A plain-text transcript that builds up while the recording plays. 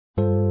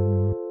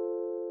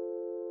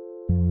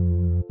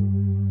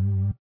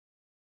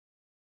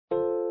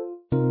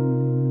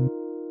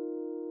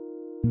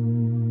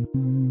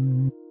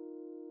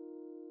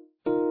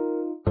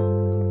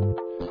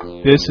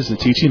This is a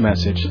teaching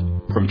message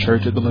from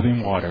Church of the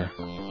Living Water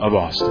of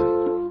Austin.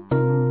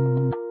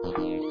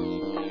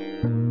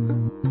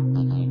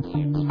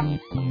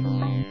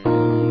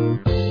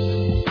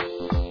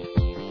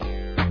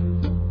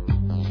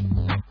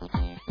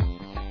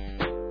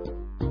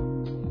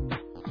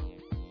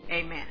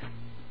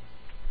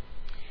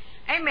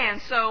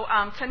 Amen. So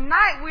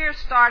tonight we're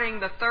starting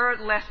the third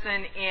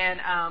lesson in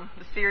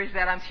the series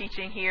that I'm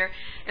teaching here.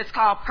 It's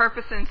called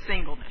Purpose in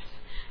Singleness.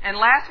 And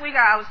last week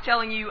I was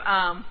telling you,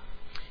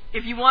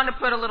 if you want to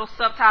put a little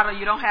subtitle,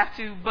 you don't have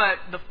to, but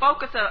the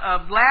focus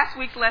of last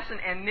week's lesson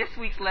and this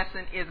week's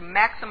lesson is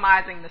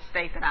maximizing the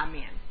state that I'm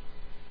in.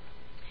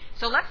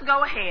 So let's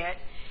go ahead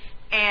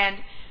and,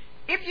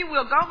 if you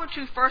will, go over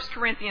to 1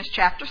 Corinthians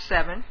chapter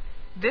 7.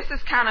 This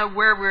is kind of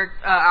where we're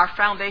our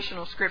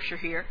foundational scripture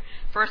here.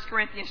 1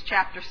 Corinthians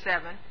chapter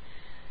 7.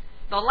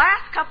 The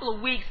last couple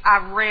of weeks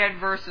I've read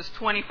verses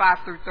 25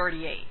 through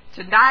 38.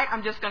 Tonight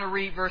I'm just going to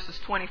read verses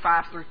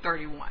 25 through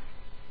 31.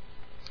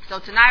 So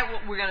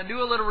tonight we're going to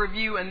do a little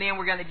review and then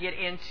we're going to get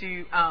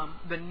into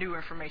the new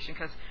information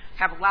because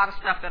I have a lot of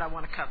stuff that I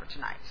want to cover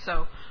tonight.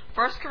 So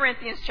 1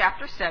 Corinthians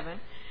chapter 7,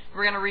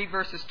 we're going to read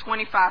verses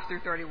 25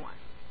 through 31.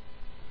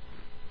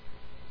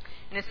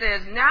 And it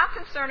says, "Now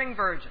concerning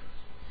virgins,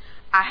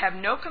 I have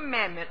no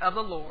commandment of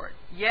the Lord,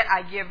 yet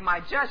I give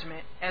my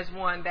judgment as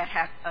one that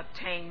hath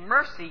obtained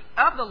mercy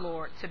of the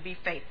Lord to be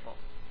faithful.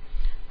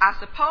 I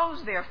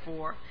suppose,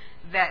 therefore,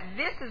 that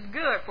this is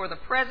good for the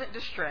present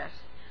distress.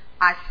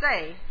 I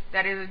say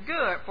that it is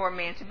good for a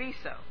man to be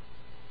so.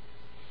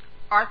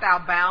 Art thou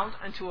bound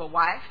unto a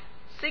wife?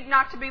 Seek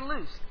not to be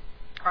loosed.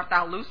 Art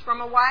thou loosed from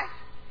a wife?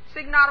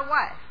 Seek not a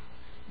wife.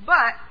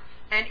 But,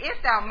 and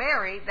if thou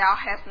marry, thou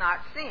hast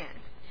not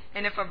sinned.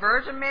 And if a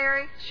virgin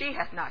marry, she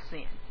hath not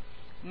sinned.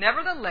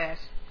 Nevertheless,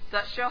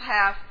 such shall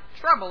have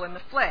trouble in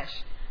the flesh,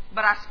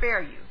 but I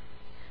spare you.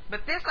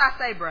 But this I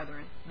say,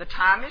 brethren, the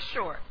time is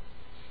short.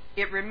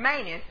 It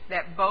remaineth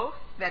that both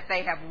that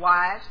they have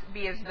wives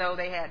be as though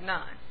they had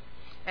none,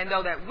 and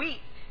though that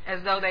weep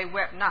as though they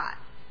wept not,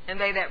 and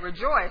they that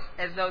rejoice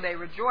as though they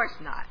rejoice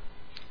not,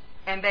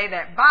 and they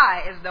that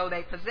buy as though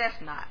they possess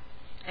not,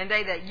 and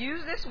they that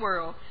use this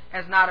world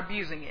as not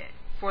abusing it.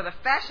 For the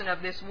fashion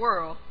of this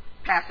world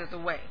passeth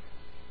away."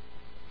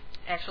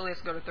 Actually,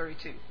 let's go to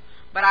 32.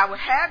 "But I would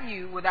have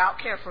you without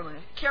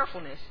carefulness.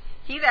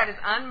 He that is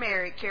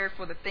unmarried careth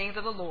for the things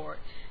of the Lord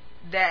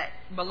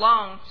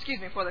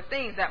for the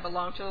things that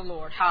belong to the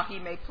Lord, how he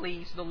may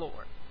please the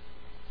Lord."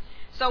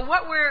 So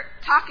what we're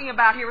talking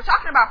about here, we're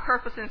talking about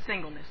purpose in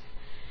singleness.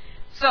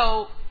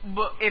 So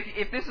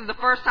if this is the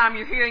first time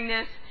you're hearing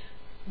this,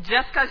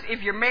 just because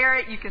if you're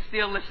married, you can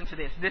still listen to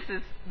this.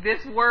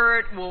 This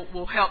word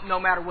will help no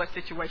matter what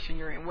situation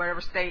you're in,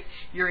 whatever state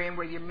you're in,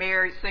 whether you're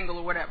married, single,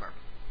 or whatever.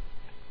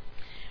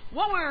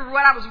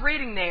 What I was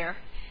reading there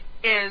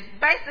is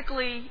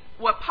basically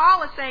what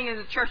Paul is saying in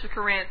the Church of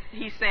Corinth.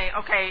 He's saying,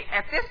 okay,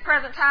 at this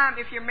present time,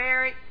 if you're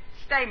married,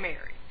 stay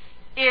married.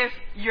 If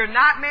you're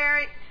not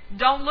married,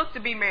 don't look to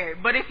be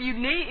married. But if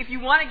you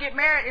want to get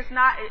married, it's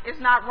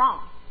not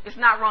wrong. It's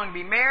not wrong to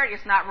be married.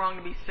 It's not wrong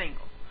to be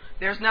single.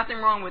 There's nothing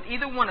wrong with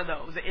either one of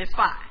those. It's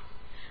fine.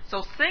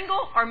 So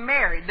single or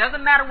married,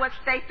 doesn't matter what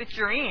state that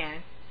you're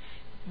in.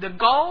 The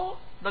goal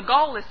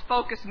is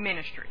focused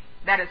ministry.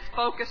 That is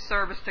focused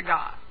service to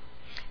God.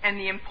 And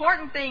the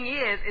important thing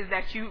is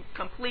that you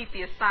complete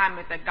the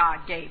assignment that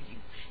God gave you.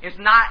 It's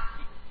not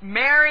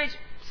marriage,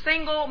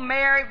 single,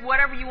 married,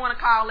 whatever you want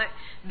to call it.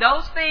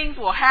 Those things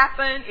will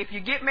happen. If you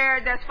get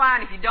married, that's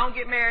fine. If you don't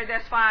get married,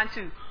 that's fine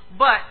too.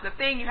 But the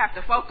thing you have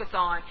to focus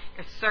on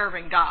is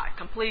serving God,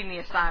 completing the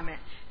assignment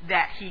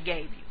that He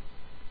gave you.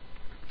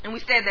 And we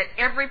said that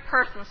every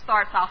person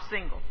starts off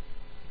single.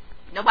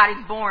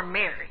 Nobody's born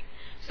married.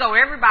 So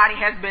everybody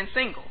has been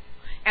single.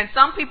 And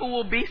some people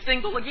will be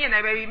single again.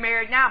 They may be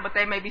married now, but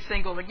they may be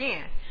single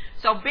again.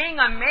 So being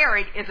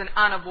unmarried is an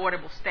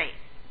unavoidable state.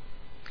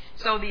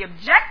 So the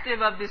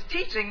objective of this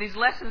teaching, these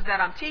lessons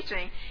that I'm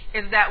teaching,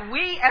 is that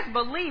we as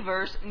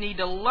believers need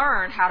to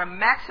learn how to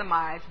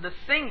maximize the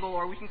single,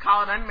 or we can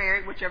call it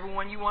unmarried, whichever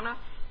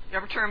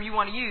term you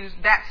want to use,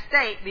 that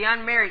state, the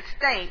unmarried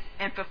state,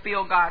 and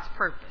fulfill God's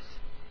purpose.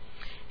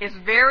 It's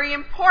very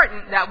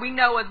important that we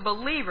know as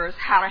believers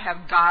how to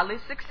have godly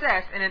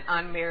success in an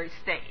unmarried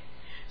state.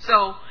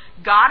 So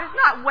God is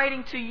not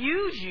waiting to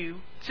use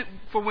you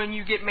for when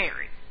you get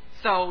married.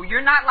 So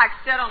you're not like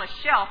set on a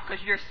shelf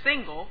because you're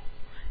single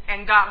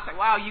and God will say,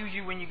 well, I'll use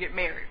you when you get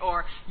married.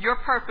 Or your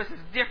purpose is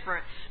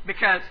different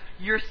because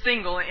you're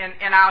single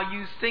and I'll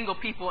use single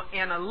people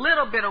in a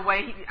little bit of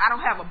way. I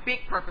don't have a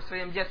big purpose for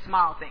them, just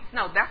small things.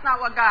 No, that's not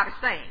what God is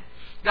saying.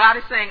 God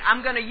is saying,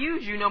 I'm going to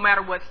use you no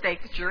matter what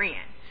state that you're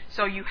in.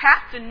 So you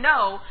have to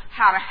know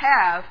how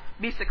to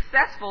be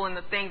successful in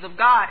the things of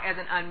God as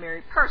an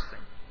unmarried person.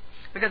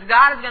 Because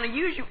God is going to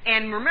use you.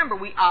 And remember,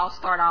 we all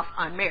start off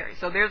unmarried.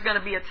 So there's going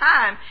to be a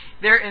time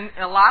in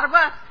a lot of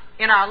us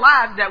in our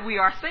lives that we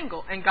are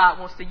single. And God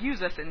wants to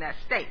use us in that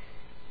state.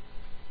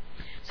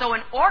 So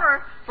in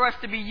order for us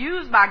to be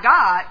used by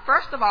God,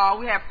 first of all,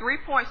 we have 3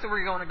 points that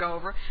we're going to go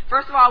over.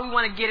 First of all, we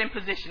want to get in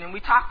position. And we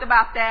talked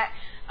about that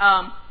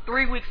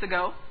 3 weeks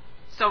ago.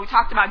 So we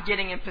talked about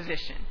getting in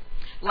position.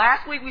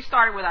 Last week we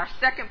started with our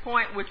second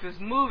point, which was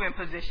move in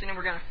position. And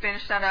we're going to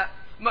finish that up.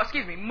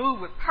 Move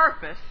with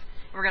purpose.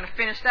 We're going to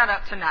finish that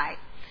up tonight.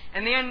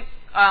 And then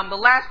the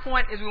last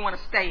point is we want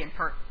to stay in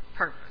purpose.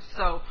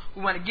 So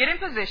we want to get in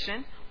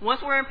position. Once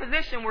we're in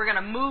position, we're going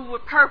to move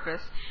with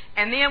purpose.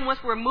 And then once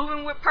we're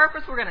moving with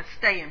purpose, we're going to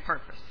stay in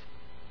purpose.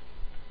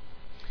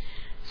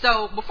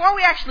 So before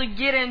we actually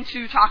get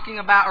into talking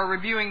about or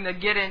reviewing the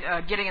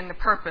getting in the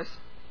purpose,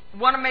 we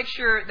want to make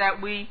sure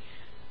that we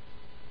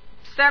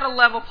set a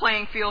level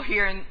playing field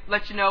here and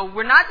let you know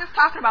we're not just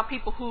talking about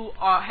people who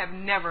have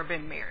never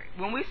been married.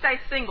 When we say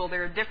single,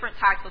 there are different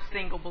types of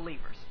single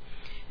believers.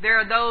 There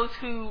are those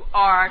who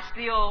are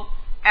still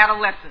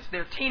adolescents.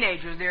 They're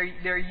teenagers.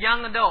 They're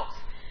young adults.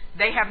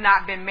 They have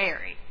not been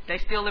married. They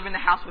still live in the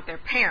house with their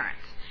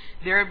parents.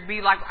 There would be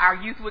like our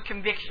youth with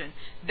conviction.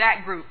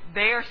 That group,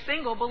 they are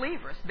single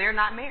believers. They're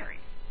not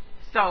married.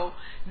 So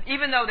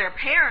even though their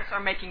parents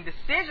are making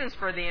decisions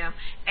for them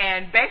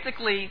and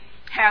basically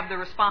have the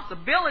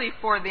responsibility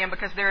for them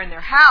because they're in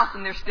their house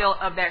and they're still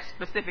of that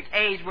specific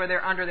age where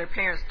they're under their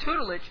parents'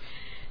 tutelage,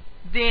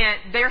 then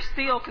they're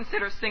still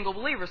considered single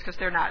believers because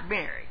they're not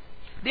married.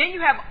 Then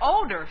you have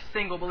older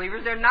single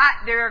believers.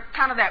 They're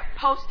kind of that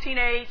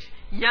post-teenage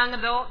young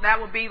adult. That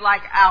would be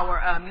like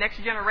our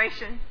next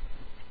generation.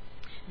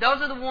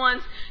 Those are the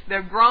ones that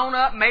are grown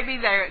up. Maybe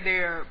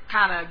they're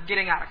kind of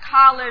getting out of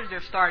college.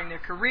 They're starting their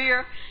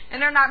career.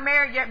 And they're not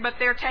married yet, but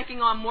they're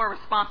taking on more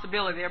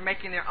responsibility. They're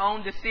making their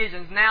own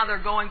decisions. Now they're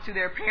going to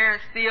their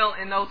parents still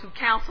and those who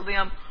counsel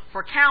them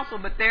for counsel,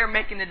 but they're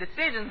making the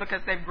decisions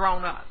because they've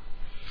grown up.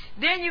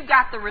 Then you've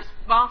got the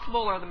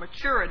responsible or the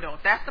mature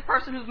adult. That's the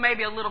person who's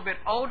maybe a little bit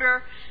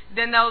older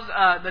than those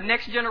the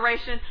next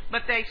generation,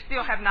 but they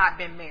still have not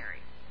been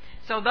married.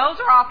 So those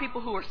are all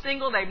people who are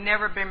single. They've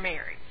never been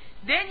married.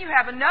 Then you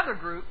have another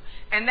group,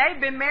 and they've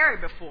been married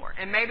before,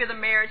 and maybe the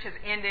marriage has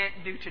ended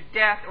due to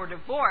death or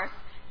divorce,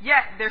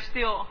 yet they're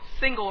still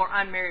single or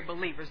unmarried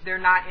believers. They're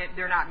not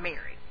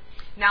married.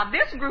 Now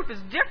this group is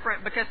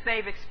different because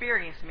they've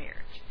experienced marriage.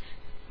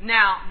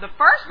 Now, the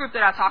first group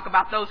that I talk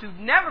about, those who've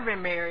never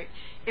been married,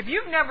 if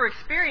you've never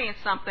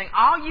experienced something,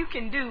 all you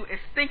can do is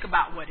think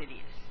about what it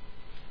is.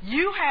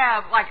 You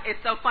have,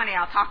 it's so funny,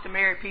 I'll talk to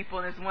married people,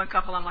 and there's one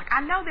couple, I'm like, I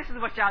know this is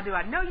what y'all do.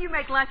 I know you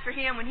make lunch for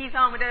him when he's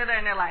home, and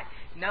they're like,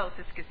 no,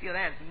 Sister Castile,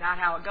 that is not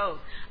how it goes.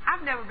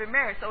 I've never been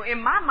married, so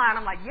in my mind,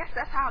 I'm like, yes,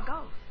 that's how it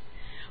goes.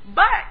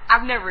 But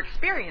I've never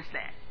experienced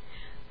that.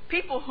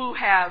 People who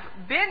have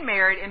been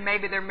married, and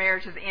maybe their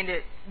marriage has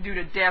ended due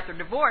to death or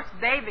divorce,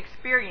 they've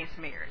experienced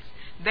marriage.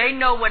 They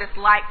know what it's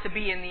like to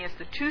be in the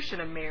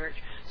institution of marriage.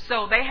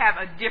 So they have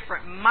a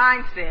different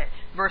mindset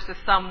versus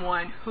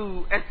someone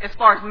who, as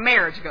far as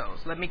marriage goes,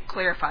 let me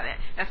clarify that.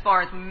 As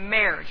far as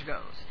marriage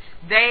goes,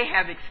 they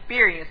have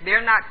experienced.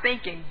 They're not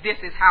thinking, this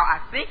is how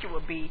I think it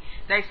would be.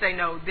 They say,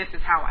 no, this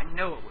is how I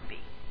know it would be.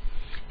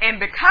 And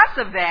because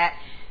of that,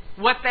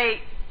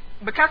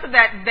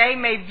 they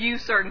may view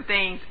certain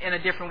things in a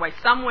different way.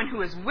 Someone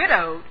who is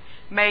widowed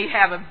may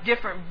have a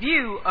different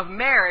view of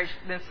marriage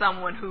than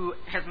someone who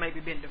has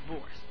maybe been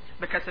divorced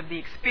because of the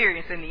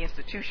experience in the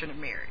institution of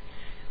marriage.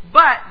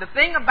 But the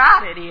thing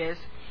about it is,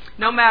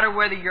 no matter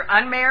whether you're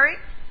unmarried,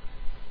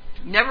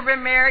 never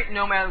been married,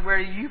 no matter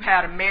whether you've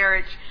had a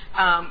marriage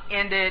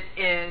ended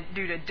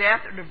due to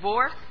death or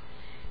divorce,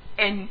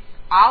 in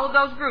all of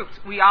those groups,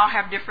 we all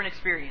have different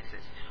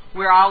experiences.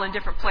 We're all in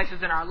different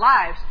places in our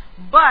lives.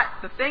 But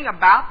the thing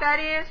about that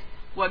is,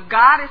 what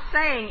God is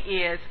saying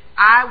is,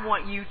 I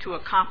want you to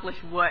accomplish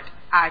what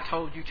I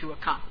told you to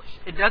accomplish.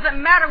 It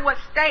doesn't matter what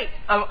state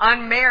of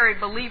unmarried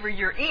believer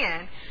you're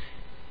in.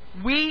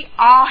 We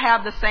all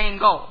have the same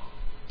goal,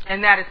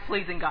 and that is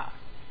pleasing God.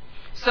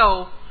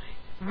 So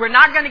we're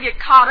not going to get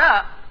caught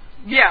up.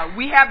 Yeah,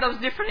 we have those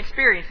different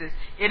experiences.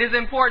 It is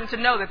important to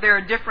know that there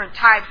are different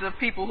types of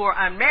people who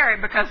are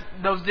unmarried because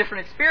those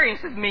different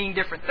experiences mean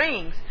different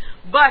things.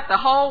 But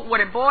what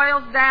it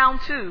boils down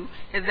to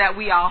is that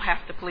we all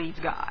have to please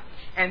God,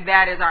 and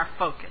that is our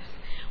focus.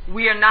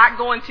 We are not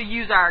going to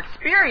use our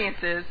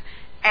experiences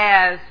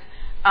as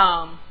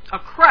a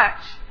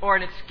crutch or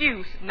an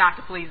excuse not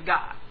to please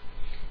God.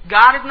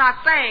 God is not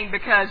saying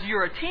because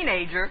you're a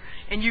teenager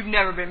and you've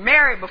never been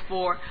married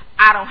before,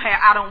 I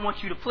don't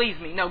want you to please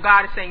me. No,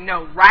 God is saying,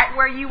 no, right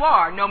where you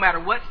are, no matter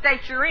what state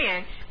you're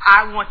in,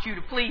 I want you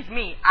to please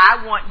me.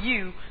 I want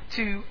you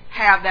to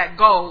have that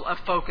goal of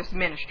focused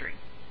ministry.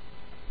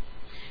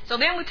 So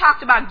then we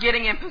talked about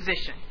getting in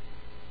position.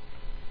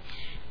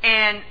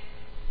 And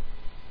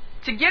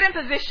to get in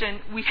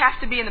position, we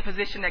have to be in the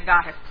position that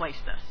God has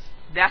placed us.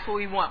 That's what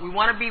we want. We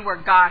want to be where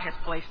God has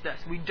placed us.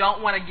 We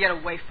don't want to get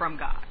away from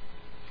God.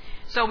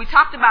 So we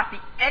talked about the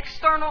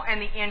external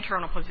and the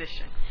internal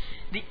position.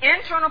 The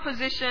internal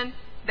position,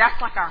 that's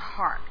like our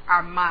heart,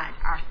 our mind,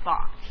 our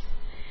thoughts.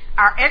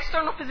 Our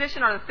external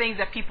position are the things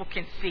that people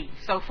can see.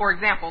 So, for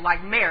example,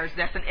 like marriage,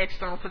 that's an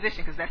external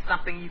position because that's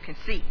something you can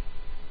see.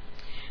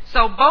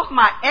 So both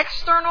my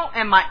external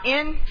and my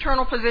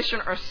internal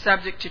position are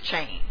subject to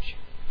change.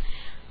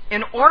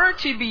 In order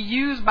to be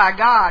used by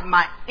God,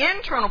 my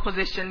internal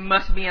position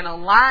must be in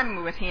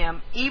alignment with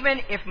Him,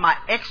 even if my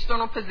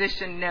external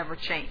position never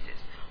changes.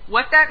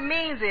 What that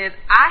means is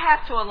I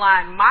have to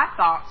align my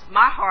thoughts,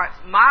 my heart,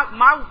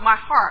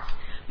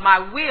 my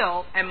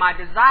will, and my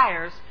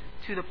desires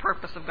to the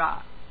purpose of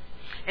God.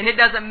 And it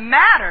doesn't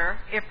matter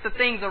if the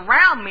things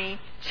around me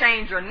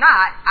change or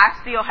not, I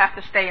still have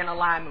to stay in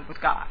alignment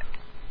with God.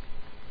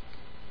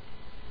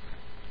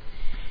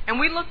 And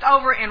we looked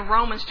over in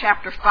Romans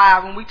chapter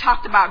 5 when we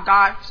talked about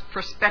God's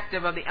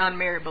perspective of the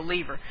unmarried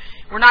believer.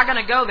 We're not going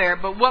to go there,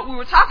 but what we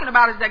were talking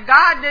about is that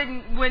God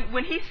didn't,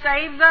 when He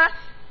saves us,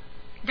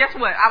 guess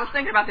what? I was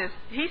thinking about this.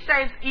 He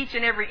saves each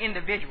and every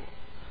individual.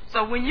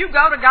 So when you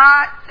go to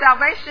God,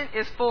 salvation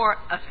is for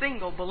a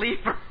single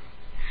believer.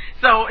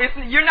 So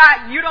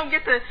you don't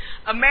get to,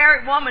 a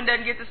married woman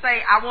doesn't get to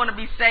say, I want to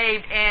be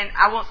saved and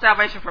I want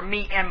salvation for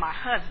me and my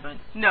husband.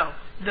 No.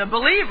 The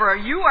believer,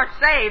 you are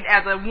saved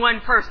as a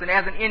one person,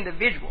 as an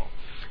individual.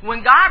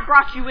 When God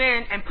brought you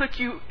in and put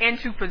you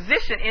into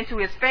position into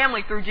His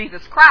family through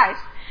Jesus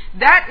Christ,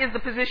 that is the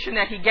position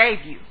that He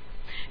gave you.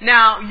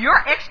 Now,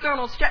 your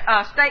external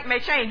state may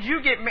change.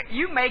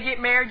 You may get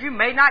married, you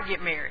may not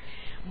get married.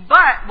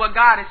 But what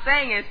God is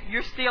saying is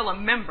you're still a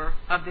member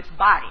of this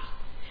body.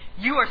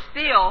 You are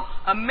still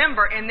a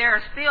member, and there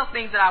are still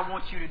things that I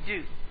want you to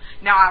do.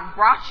 Now, I've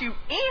brought you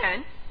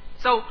in.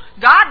 So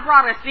God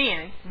brought us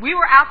in. We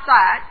were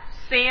outside.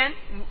 Sin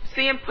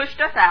pushed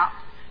us out.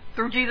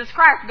 Through Jesus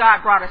Christ,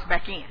 God brought us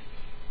back in.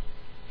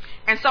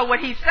 And so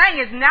what He's saying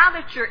is, now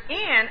that you're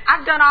in,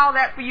 I've done all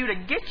that for you to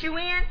get you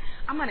in.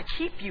 I'm going to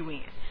keep you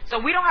in. So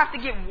we don't have to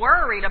get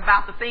worried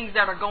about the things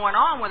that are going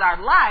on with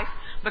our life,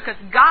 because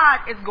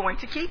God is going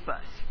to keep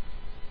us.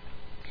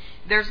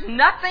 There's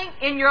nothing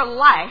in your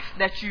life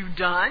that you've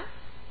done,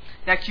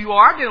 that you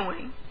are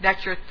doing,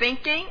 that you're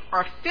thinking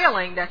or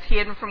feeling that's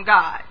hidden from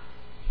God.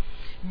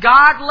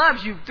 God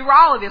loves you. Through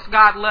all of this,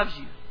 God loves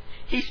you.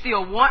 He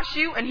still wants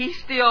you, and He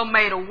still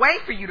made a way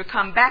for you to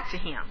come back to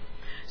Him.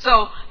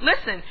 So,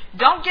 listen,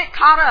 don't get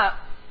caught up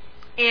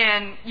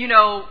in,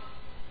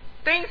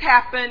 things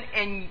happen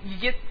and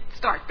you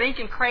start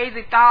thinking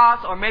crazy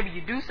thoughts, or maybe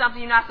you do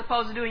something you're not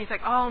supposed to do and you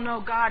think, oh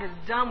no, God is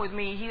done with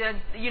me. He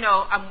doesn't,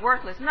 I'm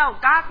worthless. No,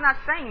 God's not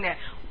saying that.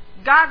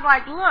 God's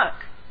like, look,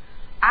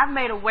 I've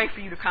made a way for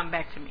you to come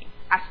back to me.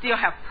 I still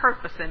have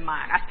purpose in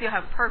mind. I still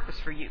have purpose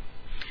for you.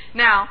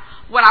 Now,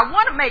 what I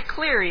want to make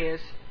clear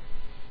is,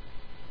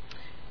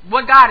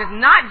 what God is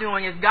not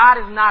doing is God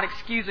is not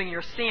excusing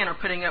your sin or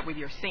putting up with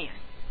your sin.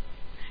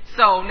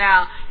 So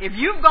now, if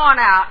you've gone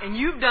out and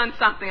you've done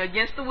something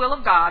against the will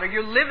of God, or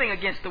you're living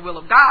against the will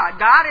of God,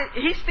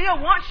 He still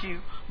wants you,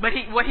 but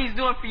what He's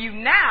doing for you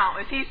now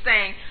is He's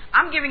saying,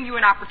 I'm giving you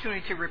an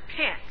opportunity to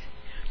repent.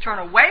 Turn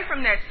away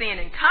from that sin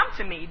and come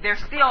to me. There's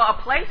still a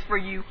place for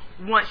you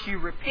once you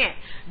repent.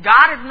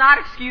 God is not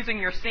excusing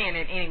your sin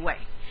in any way.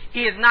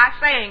 He is not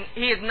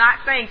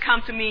saying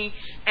come to me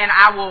and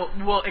I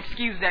will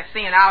excuse that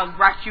sin. I'll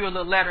write you a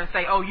little letter and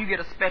say, oh, you get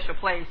a special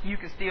place. You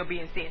can still be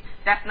in sin.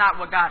 That's not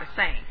what God is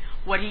saying.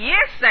 What He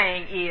is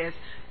saying is,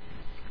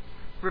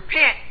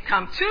 repent,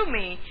 come to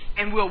me,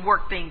 and we'll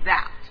work things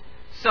out.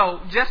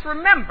 So just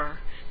remember,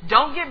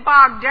 don't get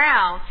bogged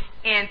down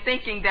in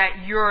thinking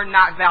that you're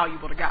not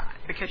valuable to God,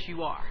 because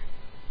you are.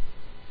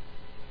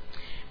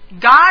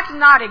 God's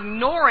not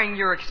ignoring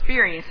your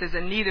experiences,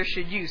 and neither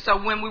should you.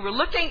 So when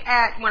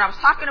I was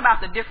talking about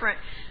the different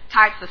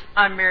types of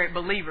unmarried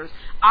believers,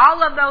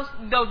 all of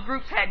those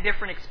groups had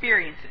different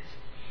experiences.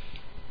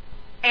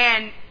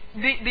 And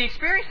the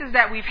experiences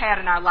that we've had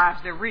in our lives,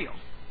 they're real.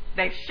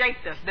 They've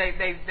shaped us.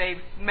 They've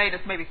made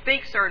us maybe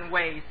think certain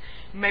ways,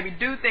 maybe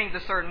do things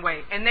a certain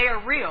way. And they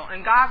are real.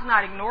 And God's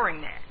not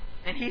ignoring that.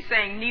 And He's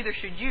saying neither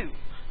should you.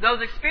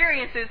 Those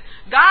experiences,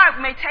 God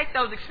may take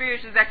those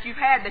experiences that you've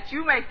had that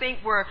you may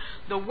think were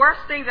the worst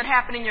things that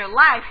happened in your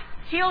life,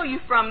 heal you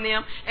from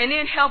them, and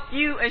then help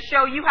you and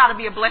show you how to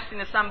be a blessing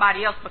to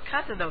somebody else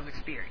because of those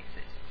experiences.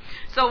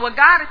 So what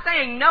God is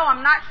saying, no,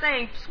 I'm not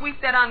saying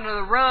sweep that under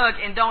the rug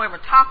and don't ever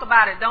talk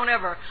about it. Don't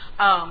ever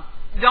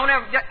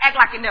act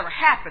like it never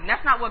happened.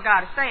 That's not what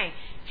God is saying.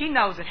 He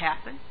knows it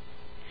happened.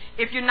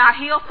 If you're not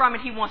healed from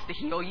it, He wants to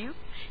heal you.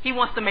 He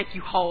wants to make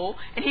you whole,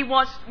 and He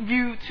wants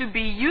you to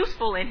be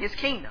useful in His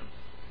kingdom.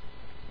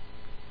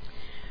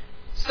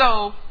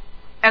 So,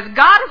 as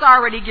God has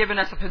already given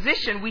us a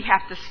position, we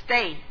have to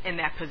stay in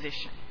that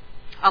position.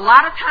 A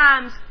lot of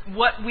times,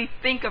 what we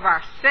think of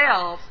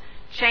ourselves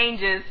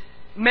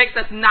makes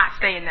us not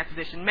stay in that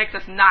position, makes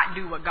us not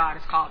do what God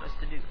has called us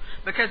to do.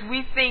 Because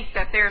we think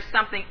that there's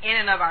something in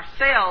and of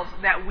ourselves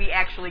that we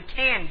actually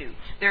can do.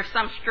 There's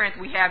some strength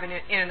we have in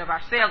and of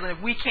ourselves, and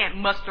if we can't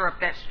muster up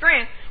that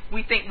strength,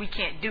 we think we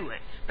can't do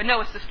it. But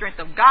no, it's the strength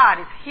of God.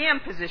 It's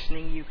Him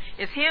positioning you.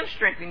 It's Him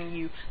strengthening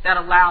you that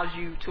allows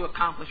you to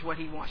accomplish what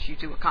He wants you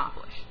to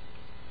accomplish.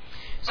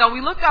 So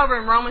we looked over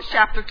in Romans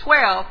chapter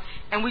 12,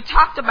 and we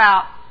talked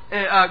about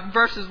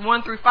verses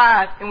 1 through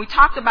 5, and we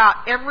talked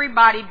about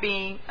everybody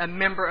being a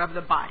member of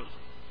the body.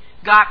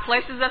 God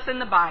places us in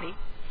the body.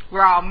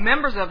 We're all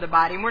members of the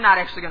body, and we're not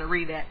actually going to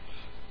read that.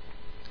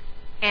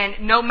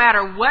 And no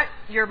matter what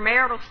your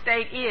marital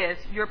state is,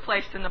 you're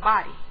placed in the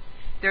body.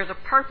 There's a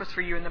purpose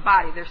for you in the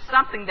body. There's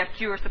something that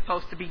you're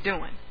supposed to be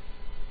doing.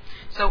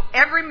 So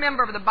every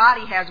member of the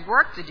body has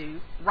work to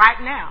do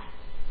right now.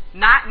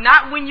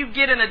 Not when you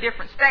get in a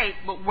different state,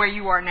 but where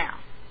you are now.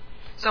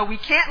 So we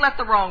can't let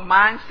the wrong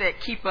mindset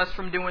keep us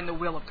from doing the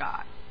will of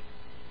God.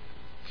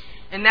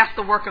 And that's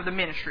the work of the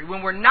ministry.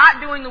 When we're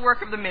not doing the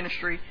work of the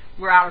ministry,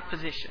 we're out of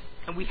position.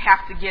 And we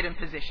have to get in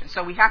position.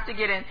 So we have to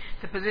get in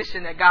the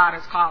position that God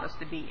has called us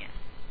to be in.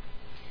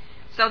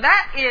 So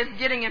that is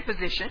getting in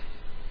position.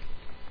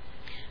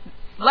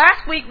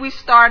 Last week we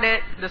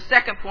started the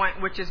second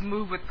point, which is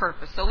move with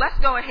purpose. So let's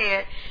go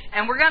ahead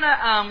and we're going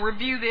to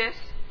review this.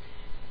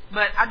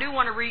 But I do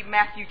want to read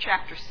Matthew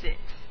chapter 6.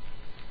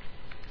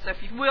 So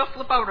if you will,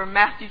 flip over to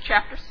Matthew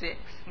chapter 6.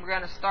 We're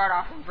going to start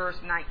off in verse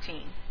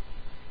 19.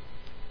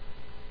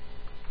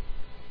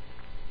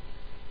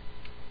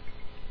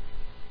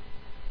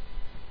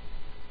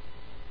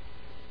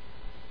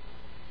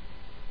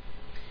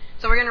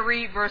 So we're going to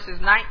read verses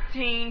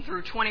 19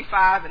 through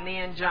 25 and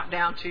then jump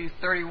down to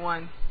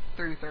 31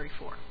 through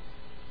 34.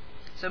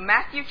 So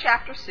Matthew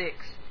chapter 6,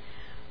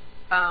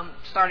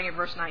 starting at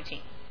verse 19.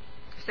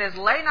 It says,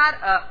 "Lay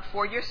not up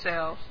for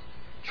yourselves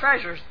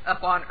treasures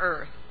upon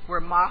earth,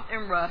 where moth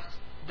and rust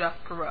doth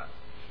corrupt,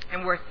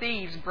 and where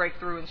thieves break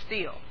through and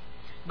steal.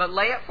 But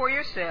lay up for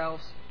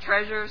yourselves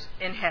treasures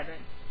in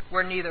heaven,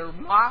 where neither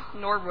moth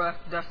nor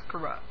rust doth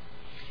corrupt,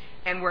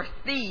 and where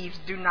thieves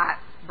do not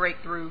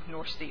break through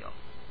nor steal.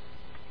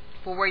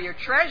 For where your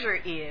treasure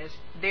is,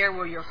 there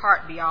will your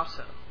heart be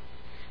also.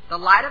 The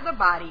light of the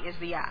body is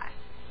the eye.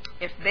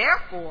 If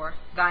therefore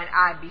thine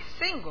eye be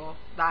single,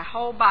 thy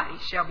whole body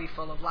shall be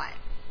full of light.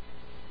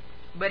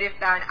 But if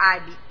thine eye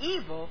be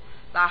evil,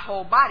 thy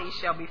whole body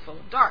shall be full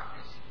of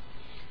darkness.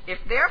 If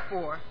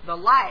therefore the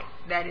light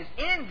that is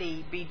in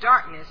thee be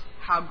darkness,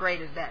 how great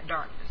is that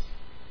darkness?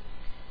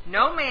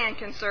 No man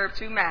can serve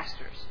two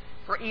masters,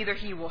 for either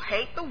he will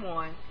hate the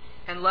one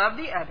and love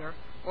the other,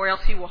 or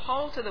else he will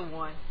hold to the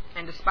one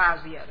and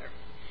despise the other.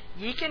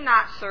 Ye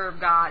cannot serve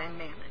God and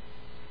mammon.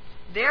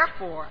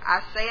 Therefore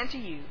I say unto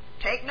you,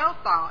 take no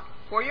thought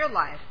for your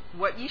life,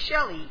 what ye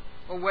shall eat,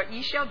 or what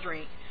ye shall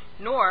drink,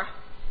 nor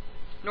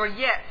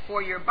yet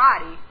for your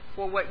body,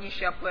 for what ye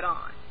shall put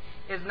on.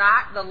 Is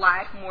not the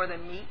life more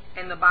than meat,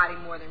 and the body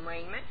more than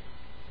raiment?"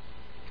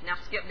 Now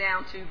skip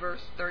down to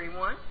verse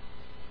 31.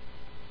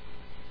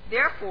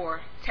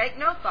 "Therefore take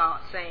no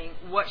thought, saying,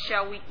 what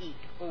shall we eat,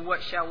 or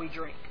what shall we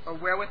drink, or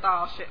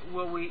wherewithal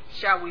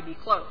shall we be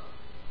clothed?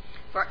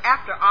 For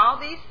after all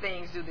these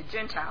things do the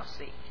Gentiles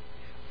seek.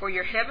 For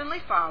your heavenly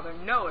Father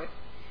knoweth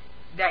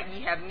that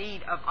ye have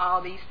need of all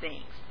these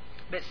things.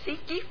 But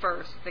seek ye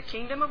first the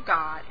kingdom of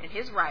God and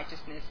his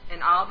righteousness,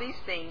 and all these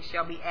things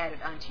shall be added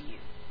unto you.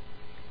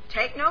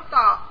 Take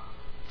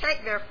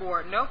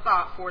therefore no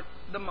thought for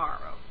the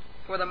morrow,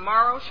 for the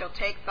morrow shall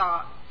take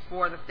thought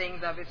for the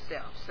things of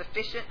itself.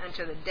 Sufficient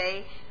unto the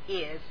day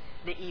is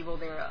the evil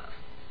thereof."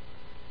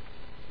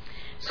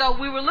 So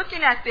we were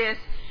looking at this,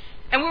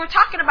 and we were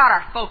talking about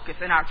our focus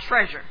and our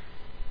treasure.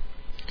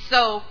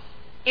 So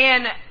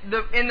in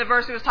the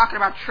verse it was talking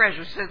about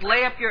treasures. It says,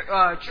 "Lay up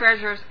your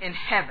treasures in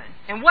heaven."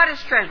 And what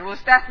is treasure? Well,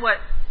 that's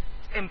what's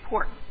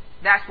important.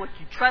 That's what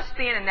you trust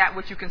in, and that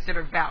what you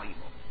consider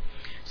valuable.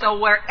 So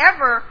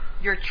wherever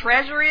your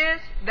treasure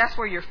is, that's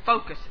where your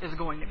focus is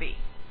going to be.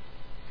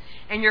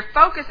 And your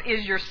focus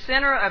is your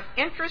center of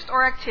interest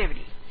or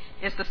activity.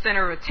 It's the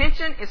center of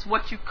attention. It's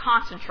what you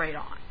concentrate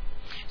on.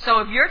 So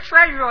if your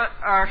treasure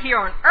are here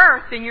on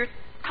earth, then you're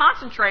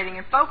concentrating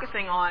and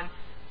focusing on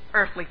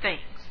earthly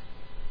things.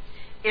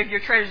 If your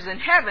treasure's in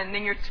heaven,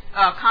 then you're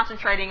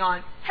concentrating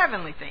on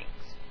heavenly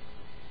things.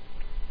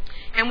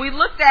 And we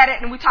looked at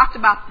it, and we talked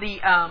about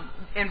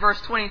in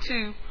verse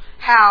 22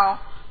 how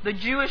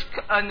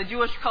in the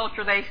Jewish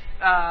culture they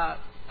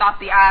thought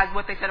the eyes,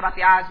 what they said about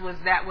the eyes was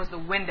that was the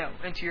window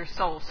into your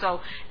soul.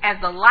 So as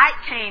the light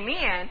came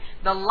in,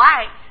 the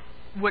light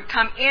would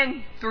come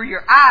in through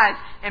your eyes,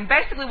 and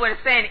basically what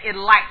it's saying, it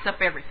lights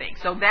up everything.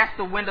 So that's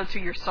the window to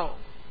your soul.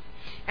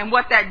 And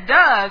what that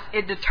does,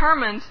 it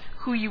determines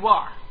who you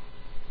are.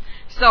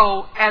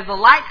 So as the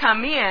light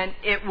come in,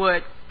 it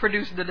would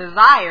produce the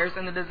desires,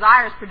 and the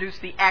desires produce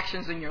the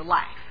actions in your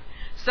life.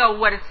 So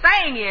what it's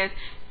saying is,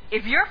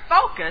 if your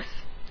focus,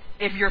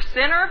 if your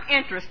center of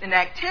interest and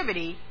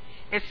activity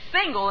is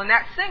single, and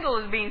that single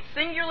is being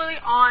singularly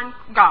on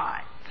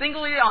God,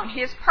 singularly on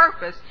his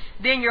purpose,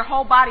 then your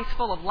whole body's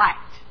full of light.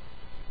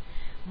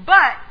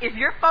 But if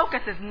your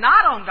focus is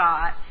not on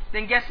God,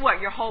 then guess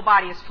what? Your whole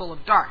body is full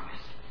of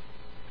darkness.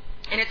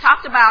 And it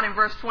talked about in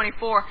verse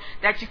 24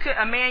 that you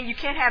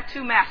can't have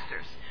two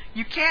masters.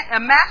 A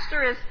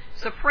master is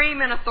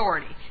supreme in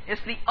authority.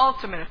 It's the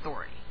ultimate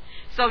authority.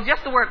 So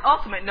just the word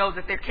ultimate knows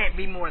that there can't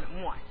be more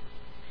than one.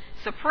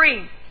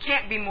 Supreme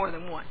can't be more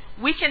than one.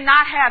 We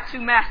cannot have two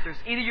masters.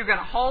 Either you're going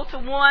to hold to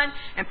one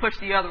and push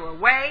the other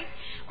away,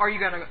 or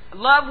you're going to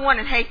love one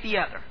and hate the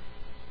other.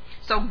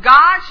 So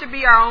God should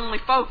be our only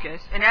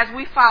focus, and as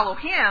we follow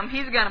Him,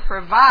 He's going to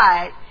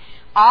provide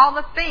all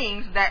the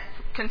things that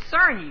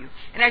concern you.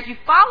 And as you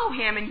follow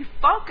Him and you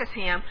focus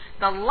Him,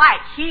 the light,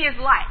 He is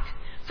light.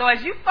 So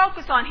as you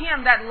focus on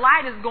Him, that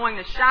light is going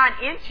to shine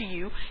into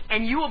you,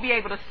 and you will be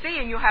able to see,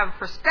 and you'll have a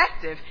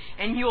perspective,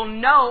 and you'll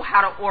know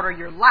how to order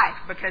your life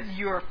because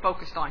you're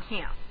focused on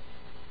Him.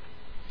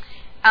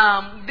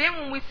 Then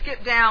when we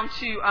skip down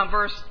to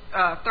verse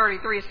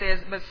 33, it says,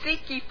 "But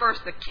seek ye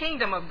first the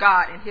kingdom of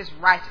God and His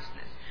righteousness."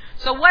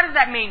 So what does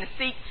that mean, to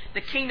seek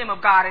the kingdom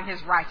of God and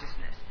His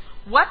righteousness?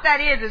 What that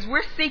is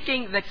we're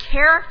seeking the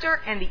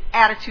character and the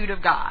attitude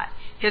of God,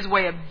 His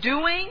way of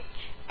doing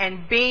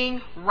and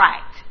being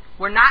right.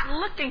 We're not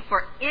looking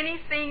for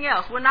anything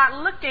else. We're not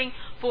looking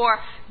for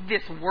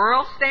this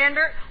world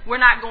standard. We're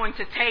not going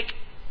to take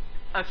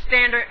a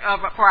standard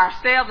for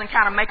ourselves and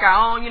kind of make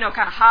our own,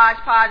 kind of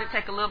hodgepodge,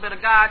 take a little bit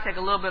of God, take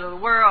a little bit of the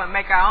world, and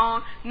make our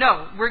own.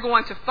 No, we're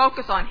going to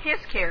focus on His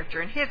character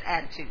and His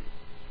attitude.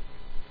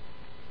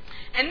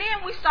 And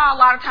then we saw a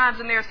lot of times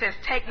in there it says,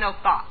 take no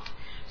thought.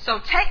 So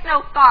take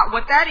no thought,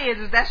 what that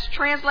is that's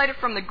translated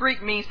from the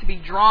Greek, means to be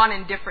drawn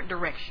in different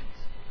directions.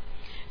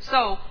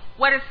 So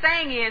what it's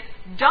saying is,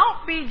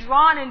 don't be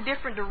drawn in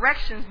different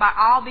directions by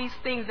all these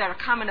things that are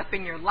coming up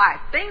in your life.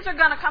 Things are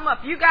going to come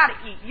up. You got to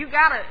eat. You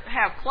got to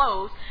have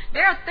clothes.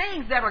 There are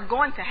things that are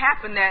going to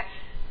happen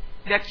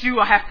that you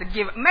will have to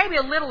give maybe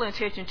a little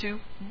attention to,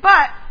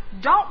 but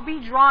don't be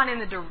drawn in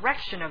the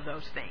direction of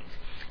those things.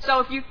 So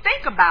if you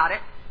think about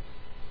it,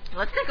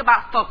 let's think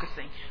about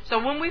focusing.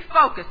 So when we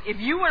focus, if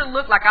you were to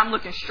look like I'm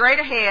looking straight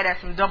ahead at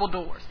some double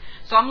doors.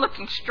 So I'm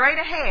looking straight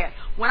ahead.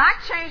 When I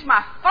change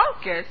my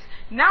focus,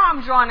 now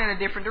I'm drawn in a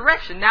different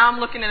direction. Now I'm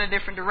looking in a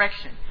different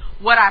direction.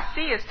 What I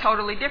see is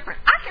totally different.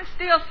 I can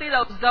still see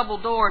those double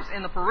doors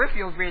in the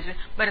peripheral vision,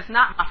 but it's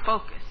not my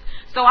focus.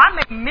 So I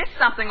may miss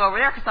something over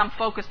there because I'm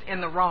focused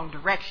in the wrong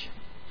direction.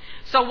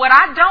 So what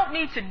I don't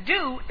need to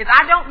do is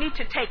I don't need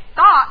to take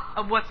thought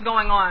of what's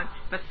going on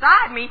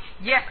beside me.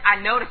 Yes, I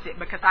notice it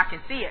because I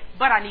can see it,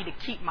 but I need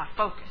to keep my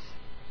focus.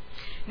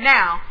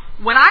 Now,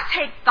 when I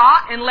take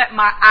thought and let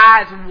my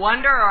eyes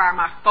wander, or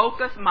my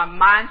focus, my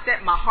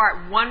mindset, my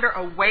heart wander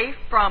away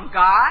from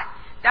God,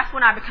 that's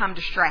when I become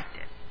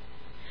distracted.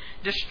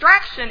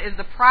 Distraction is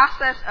the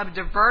process of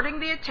diverting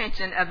the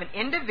attention of an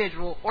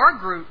individual or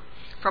group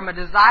from a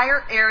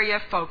desired area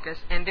of focus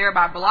and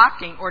thereby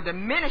blocking or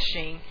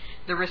diminishing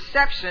the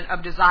reception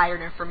of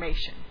desired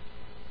information.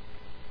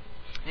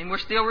 And we're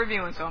still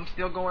reviewing, so I'm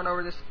still going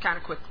over this kind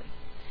of quickly.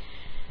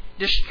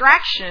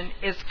 Distraction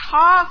is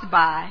caused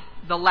by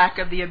the lack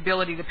of the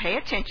ability to pay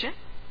attention,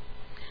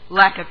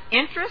 lack of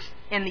interest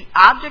in the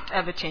object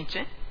of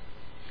attention,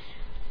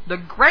 the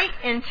great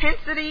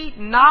intensity,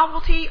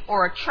 novelty,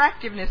 or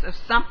attractiveness of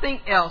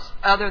something else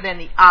other than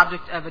the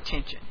object of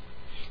attention.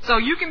 So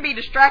you can be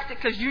distracted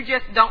because you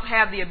just don't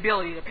have the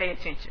ability to pay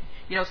attention.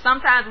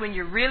 Sometimes when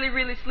you're really,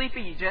 really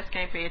sleepy, you just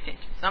can't pay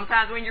attention.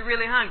 Sometimes when you're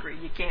really hungry,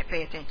 you can't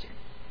pay attention.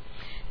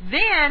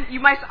 Then you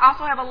might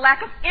also have a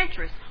lack of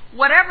interest.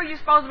 Whatever you're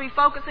supposed to be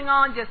focusing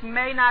on just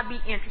may not be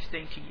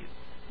interesting to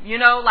you.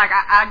 Like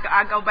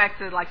I go back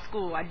to like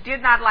school. I did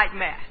not like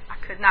math.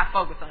 I could not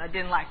focus on it. I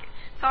didn't like it.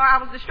 So I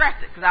was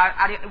distracted because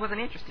I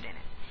wasn't interested in it.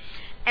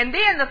 And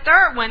then the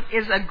third one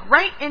is a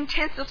great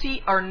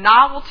intensity or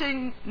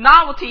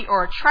novelty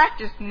or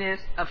attractiveness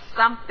of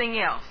something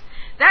else.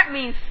 That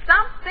means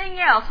something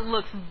else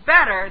looks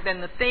better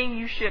than the thing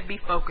you should be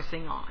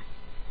focusing on.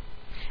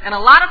 And a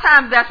lot of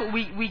times that's what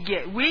we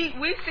get.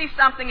 We see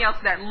something else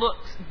that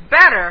looks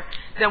better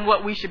than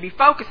what we should be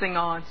focusing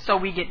on, so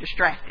we get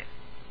distracted.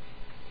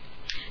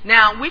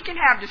 Now, we can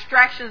have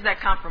distractions that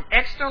come from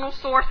external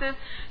sources.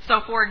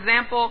 So, for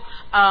example,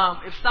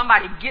 if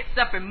somebody gets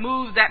up and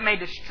moves, that may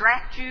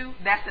distract you.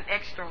 That's an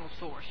external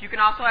source. You can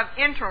also have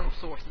internal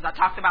sources. I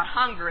talked about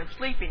hunger and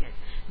sleepiness.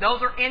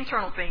 Those are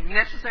internal things.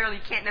 You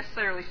can't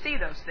necessarily see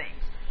those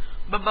things.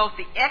 But both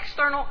the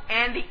external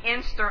and the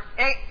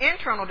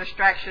internal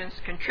distractions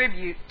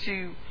contribute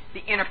to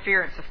the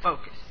interference of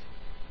focus.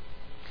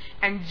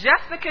 And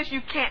just because you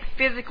can't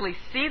physically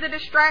see the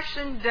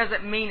distraction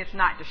doesn't mean it's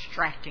not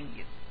distracting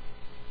you.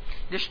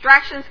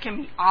 Distractions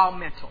can be all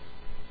mental.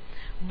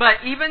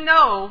 But even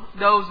though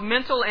those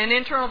mental and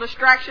internal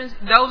distractions,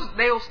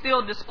 they'll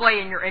still display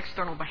in your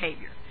external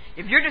behavior.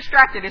 If you're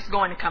distracted, it's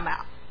going to come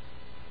out.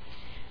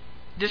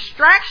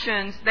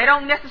 Distractions, they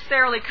don't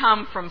necessarily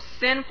come from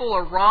sinful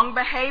or wrong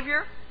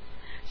behavior.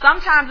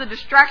 Sometimes a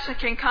distraction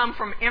can come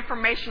from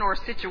information or a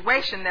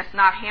situation that's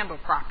not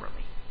handled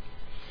properly.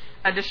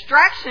 A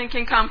distraction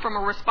can come from a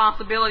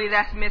responsibility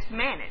that's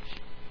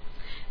mismanaged.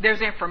 There's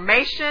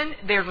information,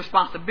 there's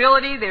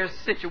responsibility, there's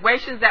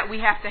situations that we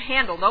have to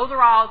handle. Those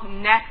are all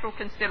natural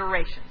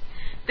considerations.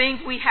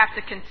 Things we have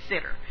to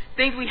consider.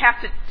 Things we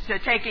have to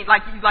take in,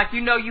 like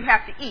you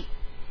have to eat.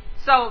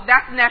 So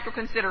that's a natural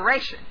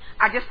consideration.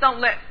 I just don't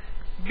let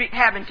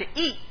having to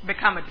eat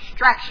become a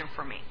distraction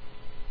for me.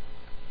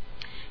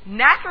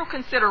 Natural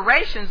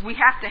considerations, we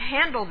have to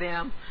handle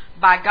them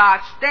by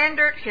God's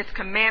standard, His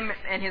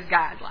commandments, and His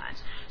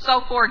guidelines.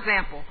 So, for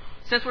example,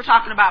 since we're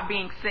talking about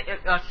being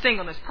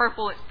singleness,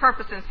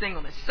 purpose in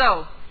singleness.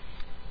 So,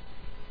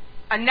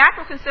 a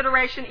natural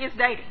consideration is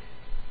dating.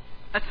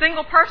 A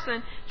single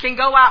person can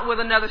go out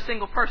with another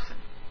single person.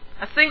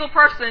 A single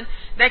person,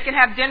 they can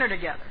have dinner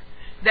together.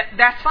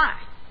 That's fine.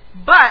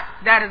 But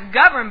that is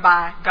governed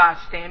by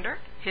God's standard,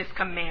 His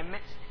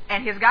commandments,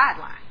 and His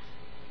guidelines.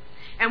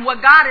 And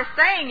what God is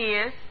saying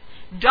is,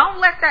 don't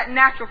let that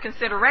natural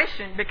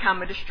consideration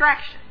become a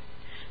distraction.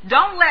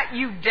 Don't let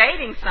you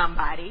dating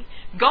somebody,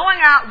 going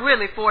out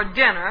really for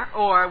dinner,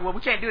 or, well,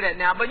 we can't do that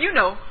now, but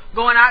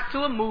going out to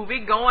a movie,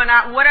 going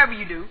out, whatever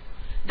you do,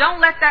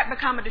 don't let that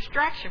become a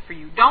distraction for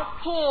you.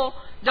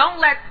 Don't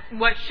let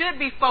what should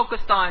be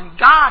focused on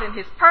God and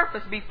His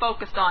purpose be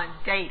focused on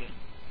dating.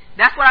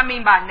 That's what I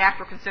mean by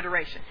natural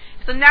consideration.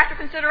 It's a natural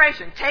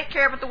consideration. Take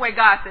care of it the way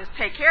God says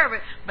take care of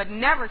it, but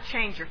never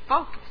change your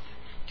focus.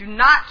 Do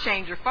not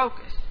change your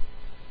focus.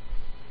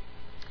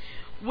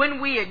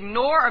 When we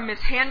ignore or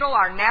mishandle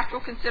our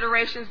natural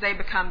considerations, they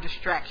become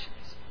distractions.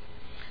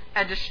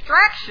 A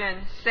distraction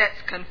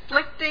sets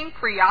conflicting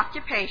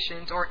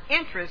preoccupations or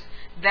interests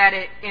that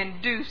it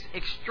induce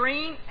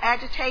extreme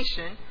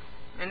agitation,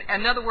 and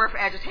another word for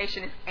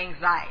agitation is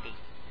anxiety,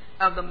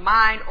 of the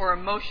mind or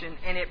emotion,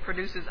 and it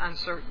produces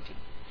uncertainty.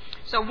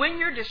 So when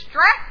you're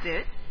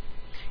distracted,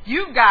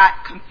 you've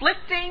got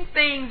conflicting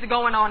things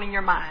going on in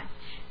your mind,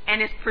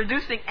 and it's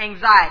producing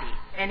anxiety,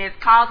 and it's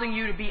causing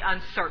you to be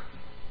uncertain.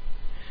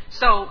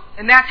 So,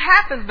 and that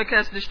happens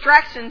because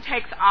distraction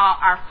takes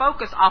our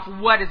focus off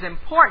what is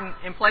important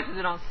and places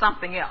it on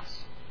something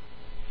else.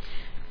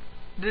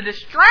 The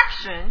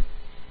distraction,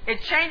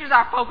 it changes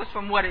our focus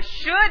from what it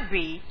should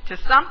be to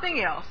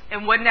something else.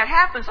 And when that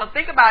happens, so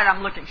think about it,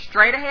 I'm looking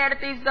straight ahead at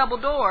these double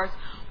doors.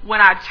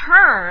 When I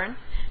turn,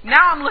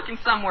 now I'm looking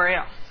somewhere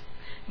else.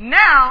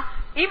 Now,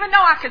 even though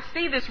I could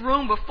see this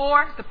room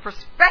before, the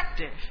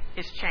perspective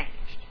is changed.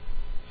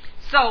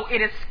 So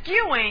it is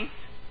skewing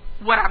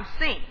what I'm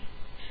seeing.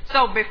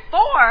 So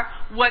before,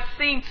 what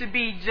seemed to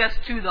be just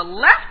to the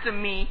left of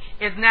me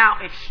is now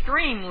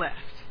extreme left.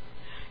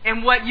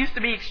 And what used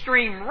to be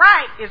extreme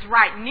right is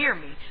right near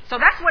me. So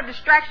that's what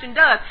distraction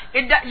does.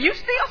 You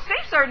still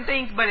see certain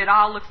things, but it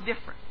all looks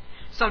different.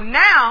 So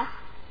now,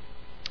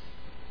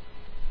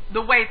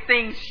 the way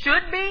things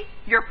should be,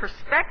 your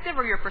perspective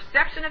or your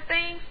perception of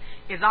things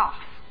is off.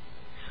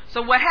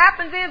 So what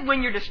happens is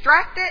when you're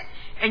distracted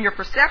and your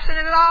perception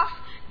is off,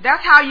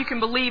 that's how you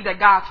can believe that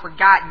God's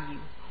forgotten you,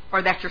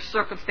 or that your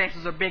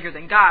circumstances are bigger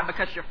than God,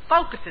 because your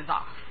focus is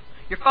off.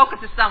 Your focus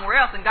is somewhere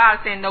else, and God is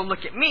saying, no,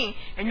 look at me,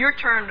 and you're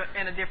turned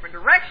in a different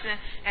direction,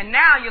 and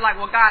now you're like,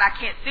 well, God, I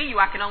can't see you.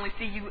 I can only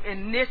see you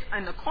in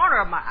the corner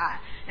of my eye.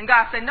 And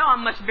God said, no,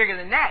 I'm much bigger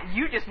than that.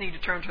 You just need to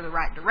turn to the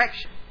right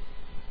direction.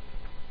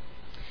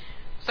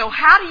 So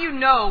how do you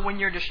know when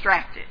you're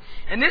distracted?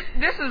 And this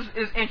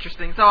is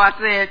interesting. So I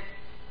said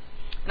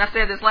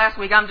this last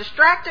week, I'm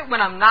distracted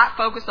when I'm not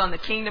focused on the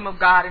kingdom of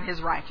God and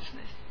His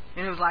righteousness.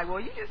 And it was like, well,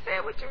 you just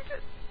said what you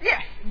just...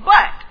 Yes,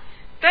 but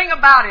thing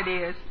about it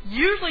is,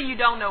 usually you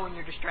don't know when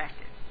you're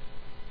distracted.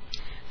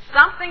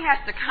 Something has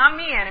to come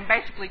in and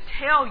basically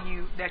tell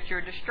you that you're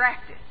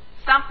distracted.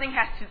 Something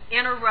has to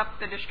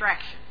interrupt the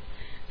distraction.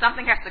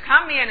 Something has to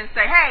come in and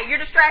say, hey, you're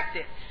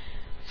distracted.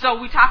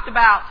 So we talked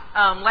about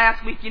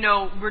last week,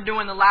 we're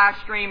doing the live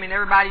stream and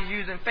everybody's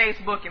using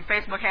Facebook, and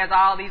Facebook has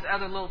all these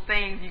other little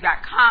things. You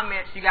got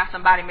comments, you got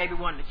somebody maybe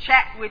wanting to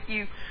chat with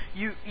you.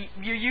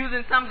 You're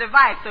using some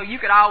device, so you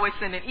could always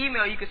send an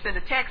email, you could send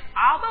a text.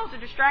 All those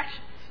are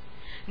distractions.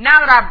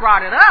 Now that I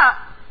brought it up,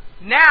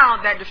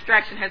 now that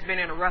distraction has been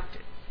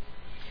interrupted.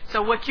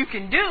 So what you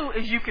can do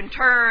is you can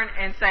turn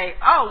and say,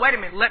 oh, wait a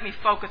minute, let me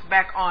focus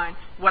back on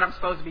what I'm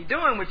supposed to be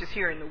doing, which is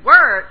hearing the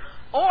word.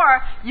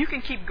 Or you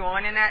can keep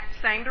going in that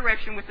same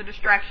direction with the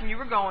distraction you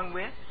were going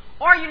with.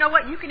 Or you know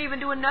what, you can even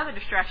do another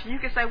distraction. You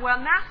can say, well,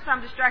 now since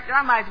I'm distracted,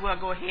 I might as well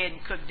go ahead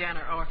and cook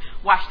dinner or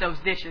wash those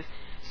dishes.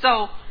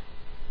 So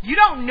you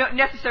don't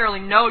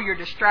necessarily know you're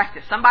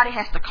distracted. Somebody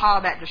has to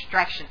call that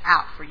distraction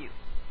out for you.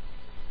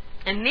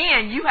 And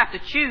then you have to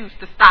choose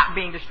to stop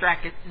being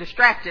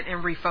distracted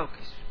and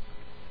refocus.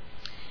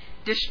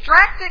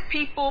 Distracted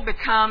people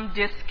become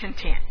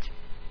discontent.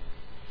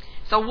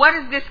 So what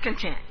is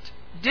discontent?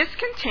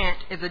 Discontent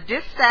is a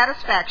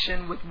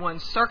dissatisfaction with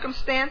one's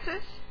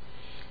circumstances.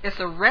 It's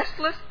a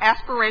restless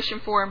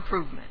aspiration for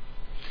improvement.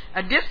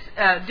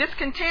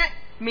 Discontent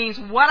means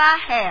what I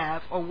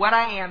have or what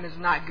I am is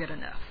not good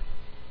enough.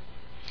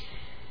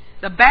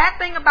 The bad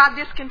thing about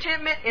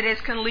discontentment,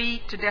 it can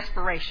lead to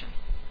desperation.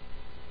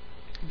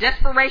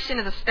 Desperation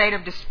is a state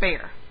of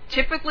despair,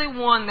 typically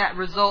one that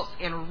results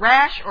in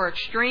rash or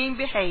extreme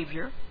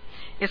behavior.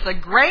 It's a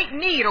great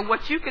need, or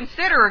what you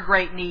consider a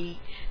great need,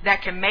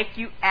 that can make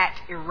you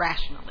act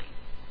irrationally.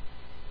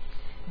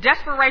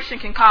 Desperation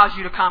can cause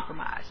you to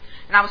compromise.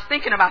 And I was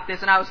thinking about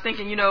this, and I was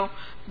thinking,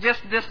 just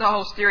this the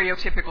whole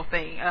stereotypical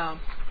thing.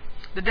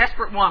 The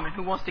desperate woman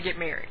who wants to get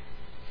married.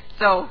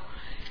 So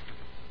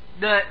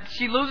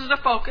she loses her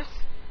focus.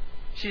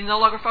 She's no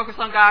longer focused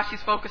on God.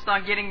 She's focused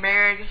on getting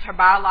married. Her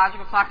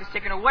biological clock is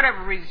ticking, or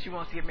whatever reason she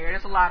wants to get married.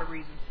 There's a lot of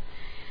reasons.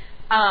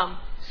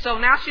 So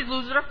now she's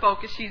losing her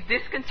focus. She's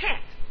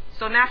discontent.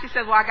 So now she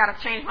says, well, I got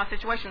to change my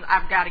situation.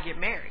 I've got to get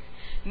married.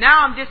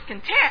 Now I'm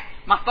discontent.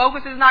 My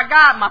focus is not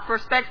God. My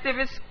perspective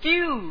is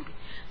skewed.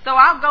 So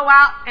I'll go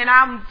out and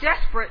I'm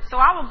desperate. So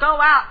I will go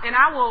out and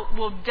I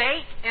will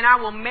date and I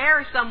will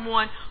marry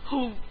someone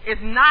who is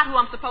not who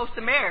I'm supposed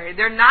to marry.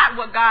 They're not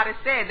what God has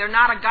said. They're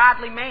not a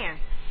godly man.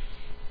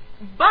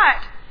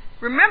 But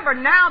remember,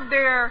 now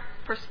their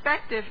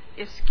perspective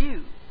is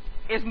skewed,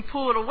 is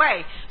pulled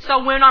away.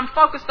 So when I'm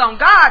focused on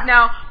God,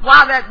 now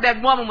while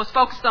that woman was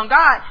focused on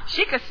God,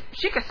 she could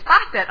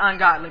spot that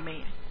ungodly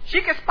man.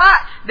 She could spot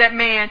that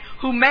man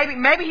who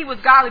maybe he was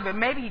godly, but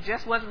maybe he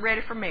just wasn't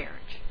ready for marriage.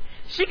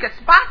 She could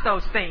spot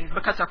those things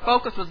because her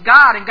focus was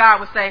God, and God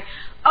would say,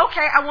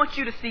 okay, I want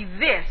you to see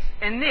this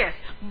and this.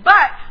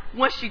 But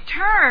when she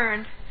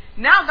turned,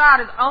 now God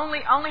is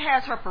only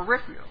has her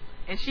peripheral.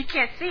 And she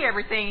can't see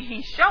everything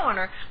he's showing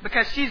her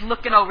because she's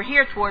looking over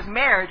here towards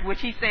marriage,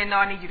 which he's saying, no,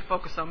 I need you to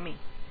focus on me.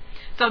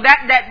 So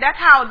that's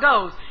how it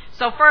goes.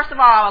 So first of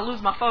all, I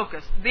lose my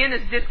focus. Then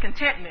it's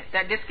discontentment.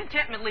 That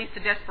discontentment leads to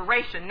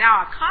desperation.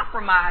 Now I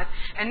compromise,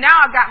 and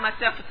now I got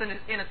myself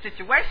in a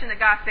situation that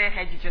God said,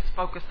 had you just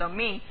focused on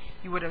me,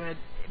 you would have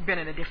been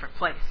in a different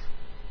place.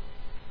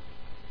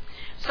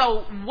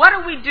 So what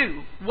do we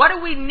do? What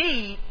do we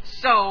need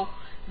so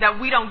that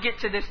we don't get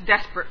to this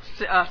desperate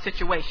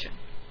situation?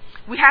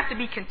 We have to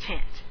be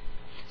content.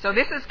 So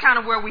this is kind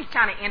of where we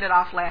kind of ended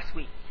off last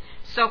week.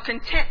 So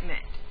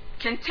contentment.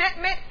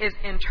 Contentment is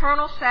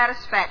internal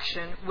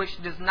satisfaction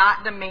which does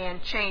not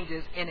demand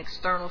changes in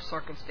external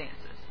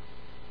circumstances.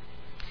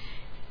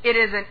 It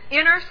is an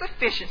inner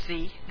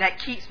sufficiency that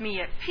keeps me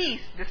at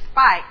peace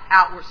despite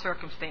outward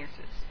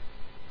circumstances.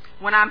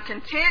 When I'm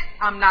content,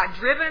 I'm not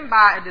driven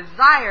by a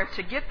desire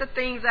to get the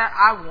things that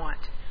I want.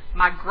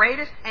 My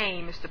greatest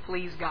aim is to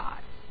please God.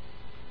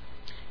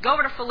 Go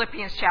over to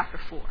Philippians chapter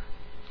 4.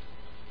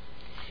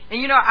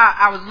 And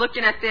I was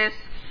looking at this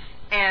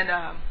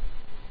and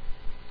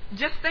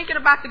just thinking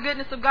about the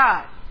goodness of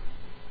God.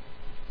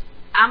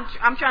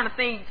 I'm trying to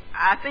think.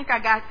 I think I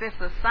got this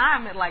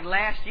assignment like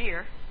last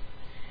year,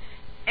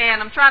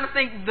 and I'm trying to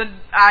think.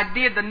 I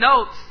did the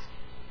notes.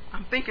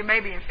 I'm thinking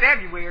maybe in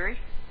February,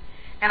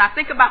 and I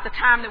think about the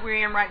time that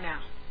we're in right now,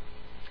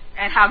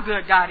 and how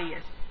good God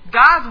is.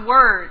 God's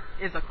word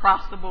is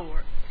across the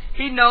board.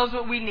 He knows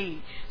what we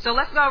need. So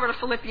let's go over to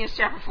Philippians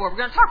chapter 4. We're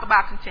going to talk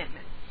about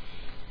contentment.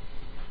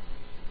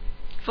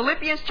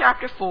 Philippians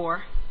chapter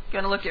 4,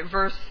 going to look at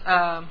verses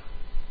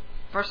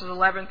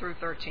 11 through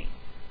 13.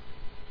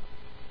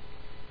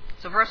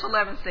 So verse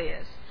 11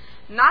 says,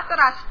 not that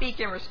I speak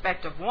in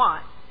respect of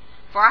want,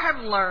 for I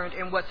have learned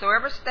in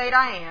whatsoever state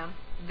I am,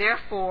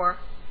 therewith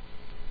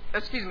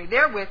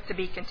to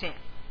be content.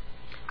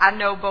 I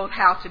know both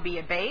how to be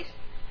abased,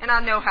 and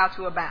I know how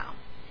to abound.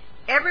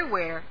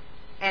 Everywhere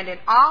and in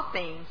all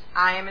things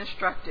I am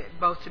instructed,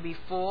 both to be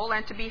full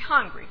and to be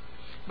hungry,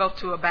 both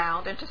to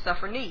abound and to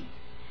suffer need.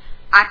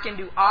 I can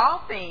do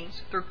all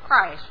things through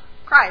Christ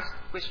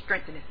which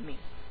strengtheneth me.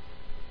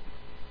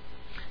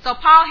 So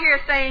Paul here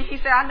is saying, he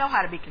said, I know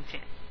how to be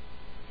content.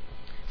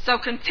 So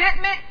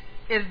contentment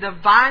is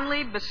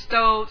divinely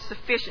bestowed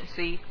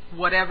sufficiency,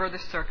 whatever the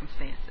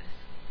circumstances.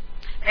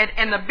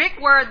 And the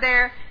big word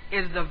there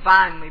is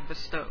divinely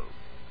bestowed.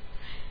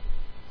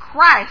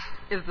 Christ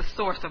is the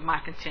source of my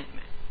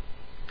contentment.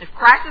 If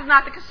Christ is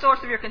not the source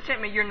of your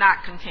contentment, you're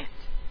not content.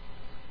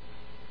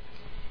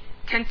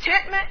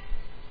 Contentment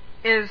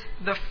is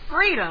the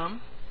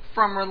freedom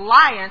from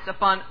reliance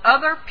upon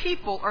other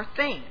people or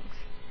things.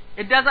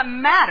 It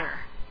doesn't matter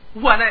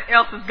what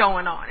else is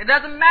going on. It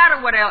doesn't matter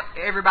what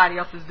everybody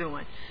else is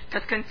doing.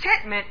 Because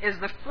contentment is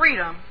the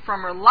freedom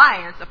from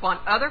reliance upon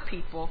other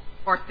people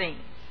or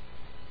things.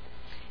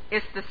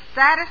 It's the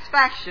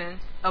satisfaction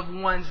of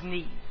one's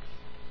needs.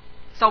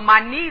 So my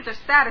needs are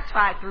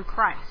satisfied through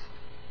Christ.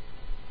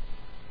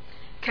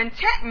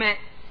 Contentment,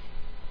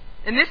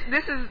 and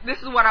this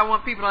is what I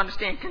want people to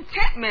understand.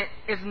 Contentment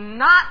is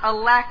not a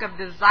lack of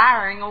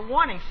desiring or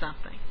wanting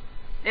something.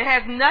 It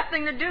has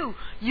nothing to do.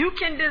 You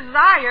can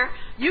desire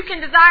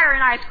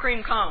an ice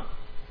cream cone.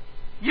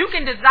 You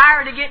can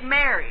desire to get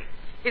married.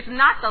 It's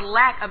not the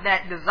lack of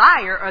that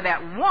desire or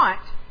that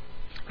want,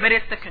 but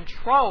it's the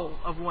control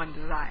of one's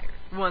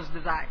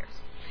desires.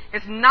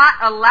 It's not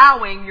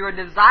allowing your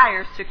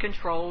desires to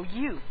control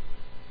you.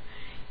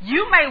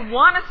 You may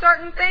want a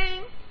certain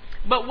thing,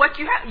 but what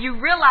you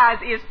realize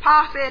is,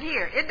 Paul said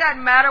here, it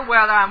doesn't matter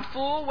whether I'm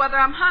full, whether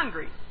I'm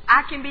hungry.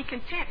 I can be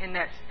content in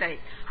that state.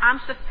 I'm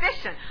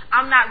sufficient.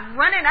 I'm not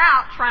running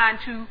out trying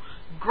to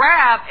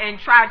grab and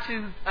try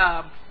to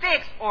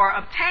fix or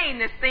obtain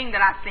this thing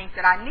that I think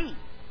that I need.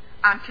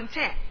 I'm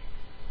content.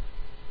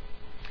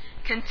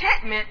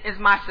 Contentment is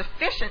my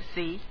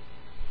sufficiency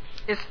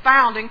is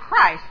found in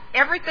Christ.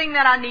 Everything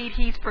that I need,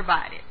 He's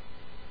provided.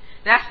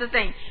 That's the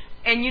thing.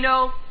 And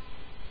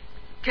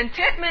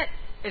contentment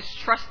is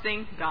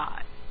trusting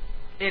God.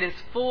 It is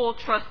full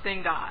trust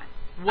in God.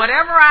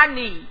 Whatever I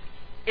need,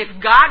 if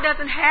God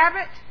doesn't have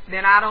it,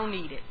 then I don't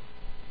need it.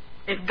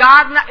 If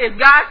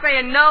God's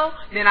saying no,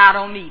 then I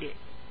don't need it.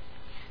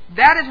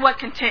 That is what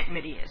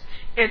contentment is.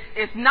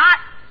 It's not,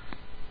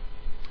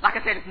 like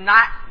I said, it's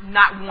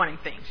not wanting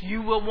things.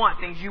 You will want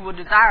things. You will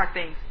desire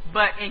things.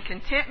 But in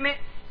contentment,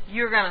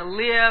 you're going to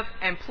live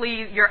and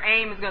please. Your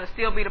aim is going to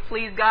still be to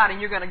please God, and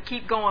you're going to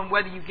keep going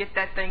whether you get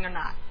that thing or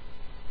not.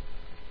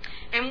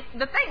 And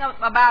the thing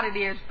about it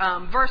is,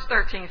 verse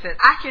 13 says,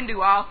 I can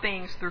do all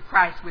things through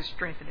Christ which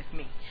strengtheneth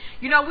me.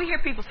 You know, we hear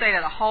people say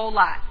that a whole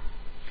lot.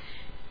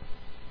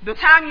 The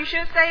time you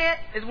should say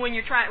it is when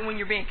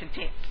you're being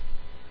content.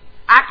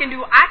 I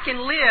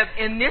can live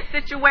in this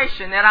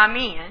situation that I'm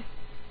in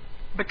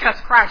because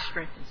Christ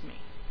strengthens me.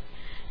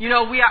 You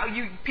know,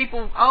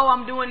 people,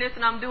 I'm doing this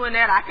and I'm doing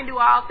that. I can do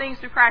all things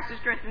through Christ who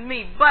strengthens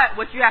me. But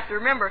what you have to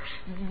remember,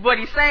 what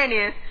he's saying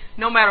is,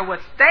 no matter what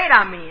state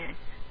I'm in,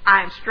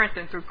 I am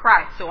strengthened through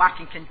Christ, so I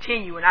can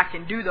continue and I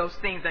can do those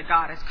things that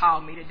God has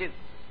called me to do.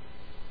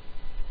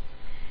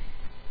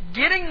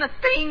 Getting the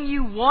thing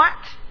you want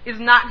is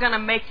not going to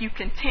make you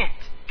content.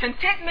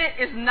 Contentment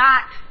is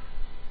not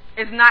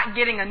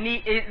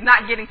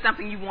getting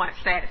something you want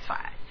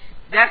satisfied.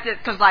 That's it.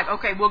 Because,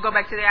 okay, we'll go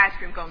back to the ice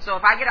cream cone. So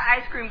if I get an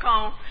ice cream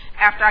cone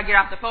after I get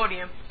off the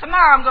podium,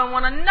 tomorrow I'm going to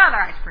want another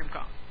ice cream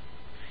cone.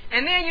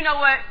 And then, you know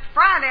what?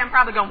 Friday I'm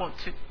probably going to want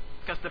 2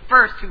 because the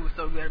first 2 were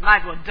so good. I might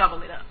as well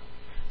double it up.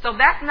 So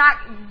that's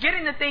not,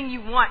 getting the thing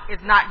you want is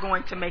not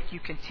going to make you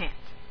content.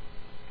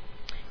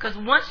 Because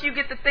once you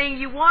get the thing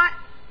you want,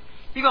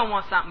 you're going to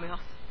want something else.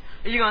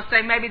 You're going to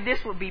say, maybe this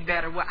would be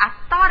better. Well, I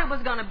thought it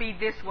was going to be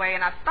this way,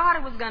 and I thought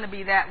it was going to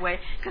be that way,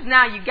 because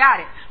now you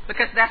got it.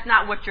 Because that's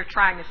not what you're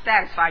trying to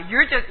satisfy.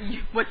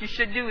 What you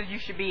should do is you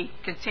should be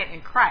content in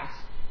Christ.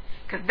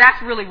 Because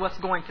that's really what's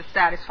going to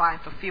satisfy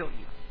and fulfill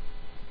you.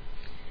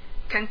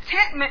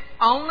 Contentment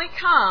only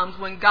comes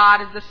when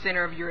God is the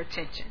center of your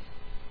attention.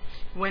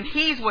 When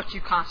He's what you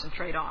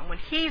concentrate on. When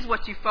He's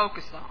what you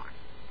focus on.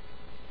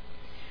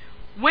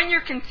 When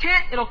you're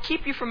content, it'll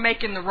keep you from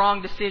making the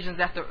wrong decisions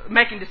at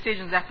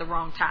the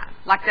wrong time.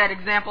 Like that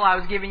example I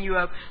was giving you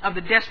of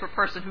the desperate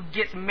person who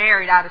gets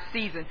married out of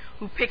season,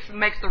 who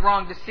makes the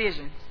wrong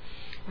decisions.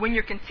 When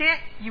you're content,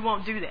 you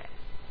won't do that.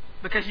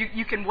 Because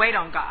you can wait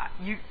on God.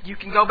 You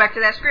can go back to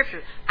that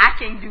scripture. I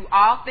can do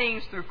all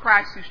things through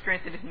Christ who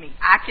strengtheneth me.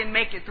 I can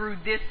make it through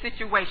this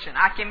situation.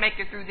 I can make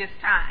it through this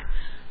time.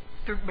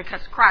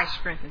 Because Christ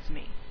strengthens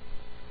me.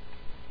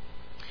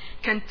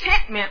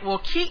 Contentment will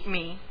keep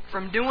me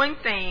from doing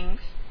things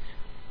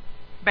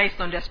based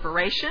on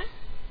desperation,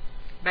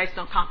 based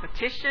on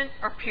competition,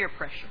 or peer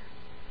pressure.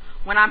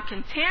 When I'm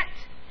content,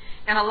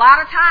 and a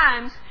lot of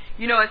times,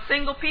 as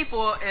single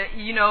people,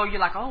 you're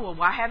like, oh, well,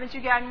 why haven't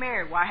you gotten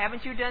married? Why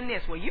haven't you done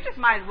this? Well, you just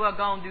might as well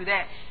go and do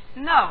that.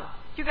 No,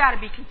 you got to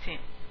be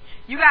content.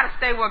 You got to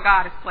stay where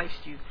God has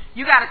placed you.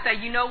 You got to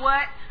say, you know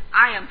what?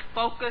 I am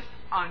focused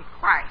on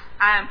Christ.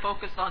 I am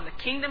focused on the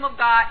kingdom of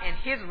God and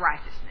His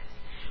righteousness.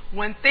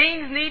 When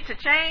things need to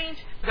change,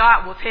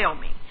 God will tell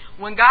me.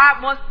 When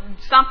God wants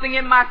something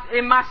in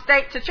my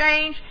state to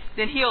change,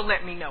 then He'll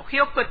let me know.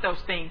 He'll put those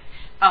things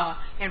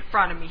in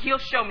front of me. He'll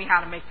show me how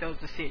to make those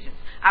decisions.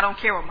 I don't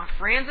care what my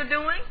friends are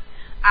doing.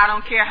 I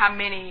don't care how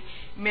many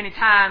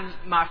times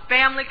my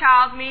family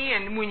calls me,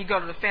 and when you go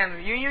to the family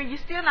reunion, you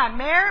still not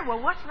married?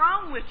 Well, what's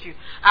wrong with you?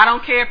 I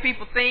don't care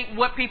if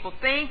what people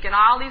think and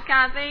all these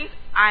kind of things.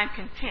 I am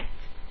content.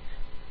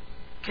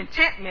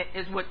 Contentment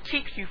is what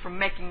keeps you from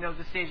making those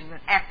decisions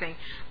and acting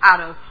out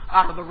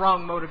of the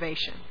wrong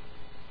motivation.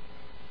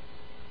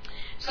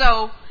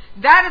 So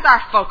that is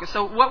our focus.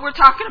 So what we're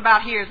talking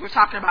about here is we're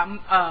talking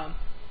about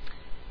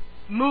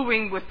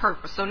moving with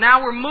purpose. So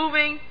now we're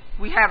moving.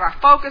 We have our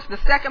focus. The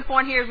second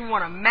point here is we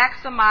want to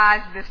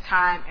maximize this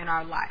time in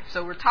our life.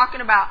 So we're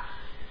talking about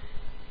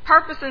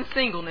purpose and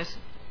singleness.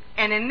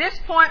 And in this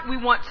point, we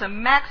want to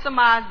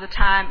maximize the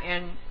time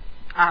in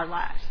our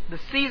lives, the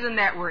season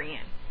that we're in.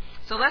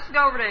 So let's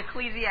go over to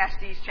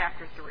Ecclesiastes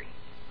chapter 3.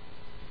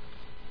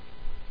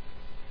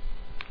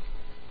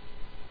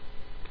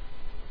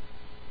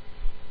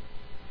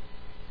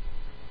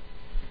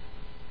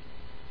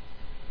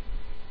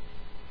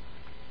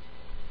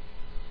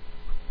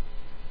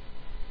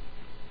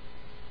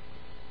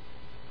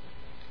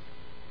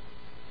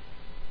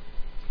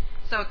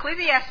 So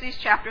Ecclesiastes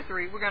chapter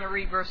 3, we're going to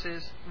read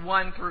verses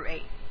 1 through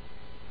 8.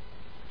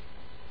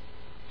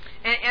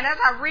 And as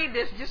I read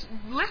this, just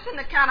listen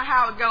to kind of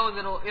how it goes.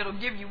 It'll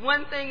give you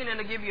one thing and then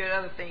it'll give you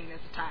another thing as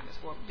the time is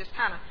for. Just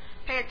kind of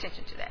pay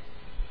attention to that.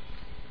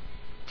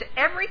 To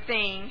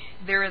everything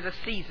there is a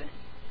season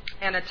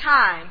and a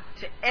time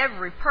to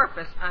every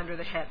purpose under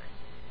the heaven.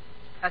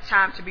 A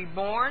time to be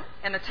born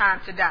and a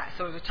time to die.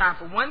 So there's a time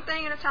for one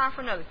thing and a time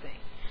for another thing.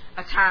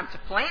 A time to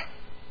plant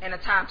and a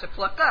time to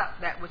pluck up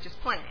that which is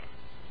planted.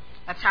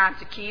 A time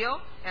to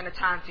kill and a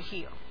time to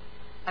heal.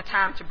 A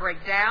time to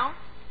break down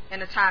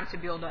and a time to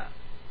build up.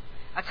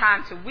 A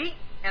time to weep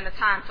and a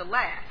time to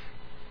laugh.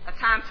 A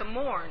time to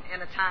mourn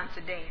and a time to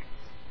dance.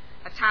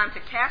 A time to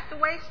cast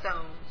away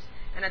stones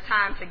and a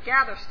time to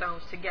gather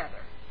stones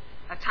together.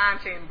 A time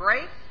to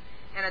embrace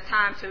and a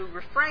time to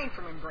refrain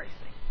from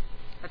embracing.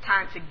 A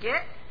time to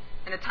get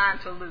and a time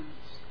to lose.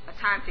 A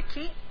time to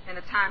keep and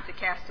a time to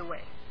cast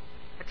away.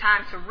 A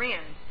time to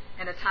rend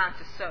and a time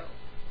to sow,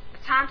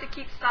 a time to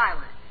keep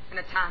silent and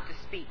a time to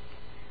speak,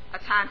 a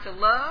time to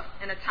love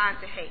and a time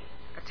to hate,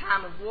 a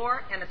time of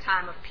war and a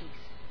time of peace.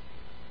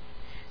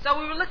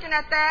 So we were looking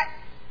at that,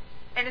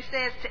 and it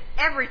says to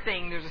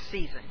everything there's a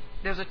season.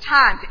 There's a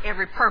time to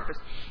every purpose.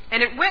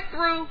 And it went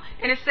through,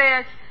 and it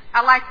says,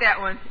 I like that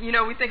one. You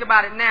know, we think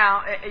about it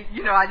now.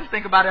 You know, I just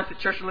think about us at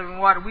Church of Living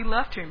Water. We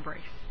love to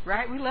embrace,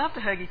 right? We love to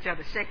hug each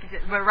other, shake each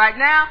other. But right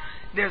now,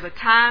 there's a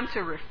time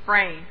to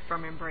refrain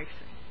from embracing.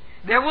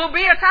 There will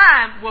be a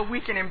time where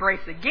we can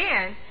embrace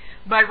again,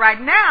 but right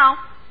now,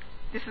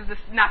 this is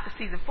not the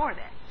season for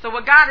that. So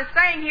what God is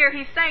saying here,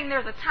 He's saying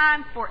there's a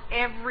time for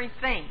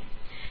everything.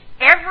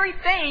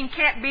 Everything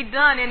can't be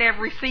done in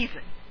every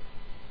season.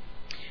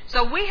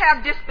 So we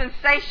have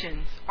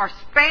dispensations or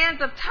spans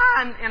of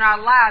time in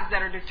our lives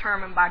that are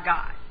determined by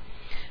God.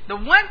 The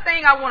one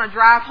thing I want to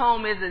drive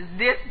home is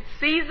this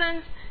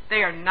seasons,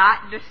 they are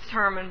not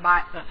determined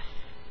by us.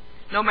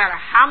 No matter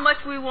how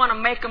much we want to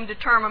make them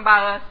determined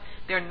by us,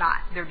 they're not.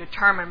 They're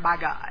determined by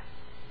God.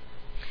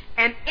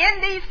 And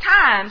in these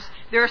times,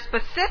 there are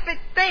specific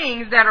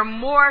things that are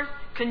more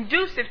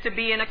conducive to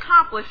being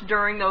accomplished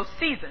during those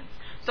seasons.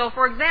 So,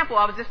 for example,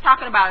 I was just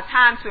talking about a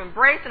time to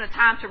embrace and a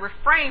time to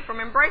refrain from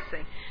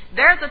embracing.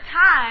 There's a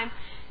time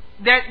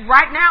that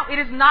right now it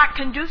is not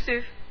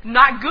conducive,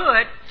 not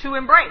good to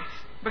embrace.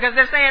 Because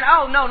they're saying,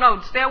 oh,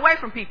 no, stay away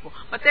from people.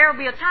 But there will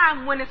be a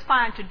time when it's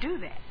fine to do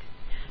that.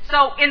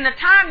 So, in the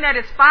time that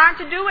it's fine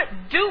to do it,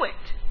 do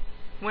it.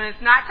 When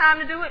it's not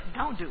time to do it,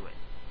 don't do it.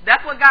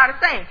 That's what God is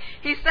saying.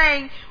 He's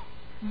saying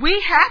we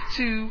have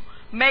to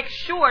make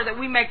sure that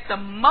we make the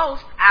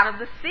most out of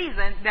the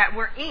season that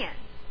we're in.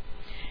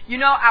 You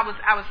know, I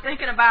was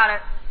thinking about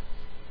it,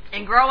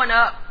 and growing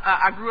up,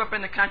 I grew up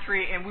in the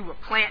country, and we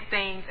would plant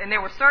things, and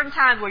there were certain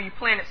times where you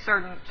planted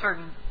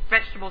certain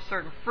vegetables,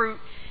 certain fruit,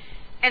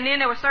 and then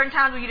there were certain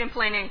times where you didn't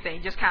plant anything,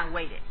 you just kind of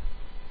waited.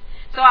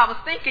 So I was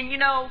thinking, you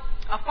know,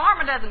 a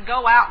farmer doesn't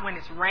go out when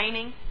it's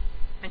raining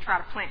and try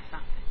to plant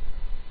something,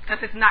 because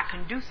it's not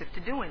conducive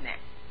to doing that.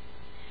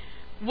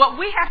 What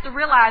we have to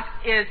realize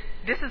is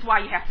this is why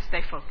you have to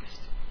stay focused.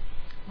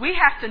 We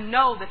have to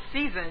know the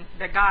season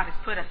that God has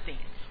put us in.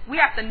 We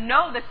have to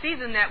know the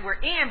season that we're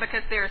in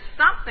because there's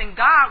something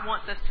God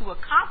wants us to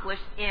accomplish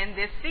in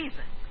this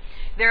season.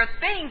 There are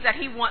things that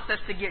He wants us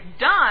to get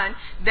done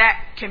that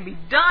can be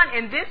done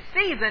in this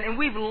season, and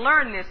we've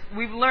learned this.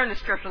 We've learned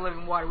this, Church of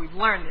Living Water. We've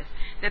learned this,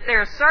 that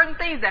there are certain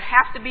things that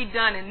have to be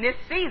done in this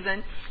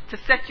season to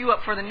set you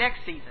up for the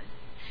next season.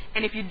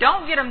 And if you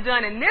don't get them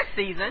done in this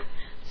season,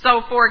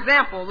 so for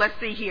example, let's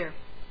see here.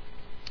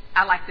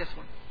 I like this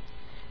one.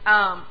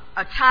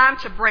 A time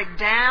to break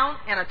down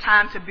and a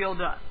time to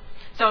build up.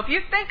 So if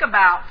you think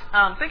about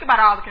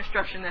all the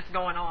construction that's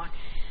going on,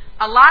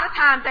 a lot of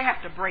times they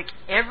have to break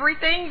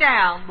everything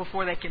down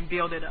before they can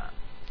build it up.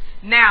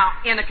 Now,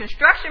 in a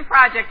construction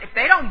project, if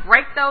they don't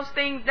break those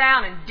things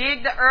down and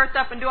dig the earth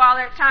up and do all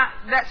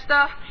that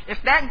stuff,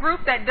 if that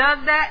group that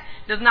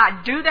does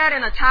not do that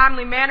in a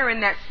timely manner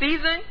in that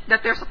season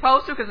that they're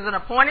supposed to, because it's an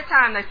appointed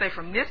time, they say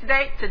from this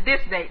date to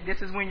this date,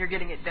 this is when you're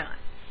getting it done.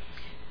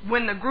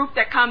 When the group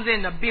that comes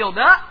in to build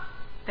up,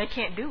 they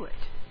can't do it.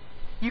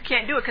 You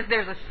can't do it because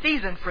there's a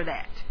season for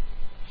that.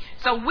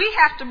 So we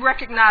have to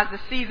recognize the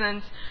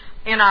seasons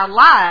in our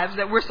lives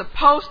that we're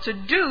supposed to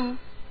do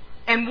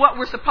and what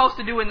we're supposed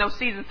to do in those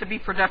seasons to be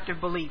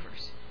productive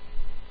believers.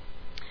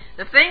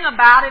 The thing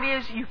about it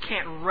is you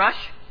can't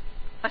rush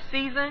a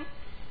season.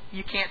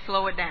 You can't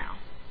slow it down.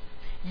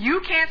 You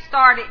can't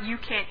start it. You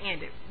can't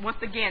end it. Once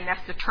again,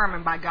 that's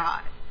determined by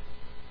God.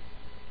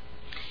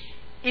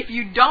 If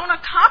you don't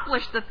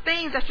accomplish the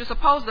things that you're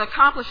supposed to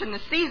accomplish in the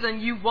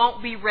season, you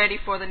won't be ready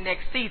for the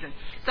next season.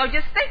 So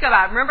just think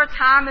about it. Remember,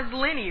 time is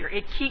linear.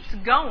 It keeps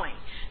going.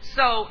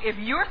 So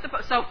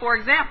for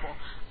example,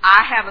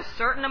 I have a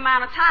certain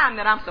amount of time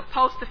that I'm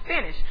supposed to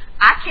finish.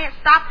 I can't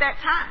stop that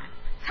time.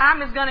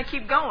 Time is going to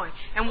keep going.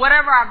 And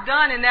whatever I've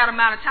done in that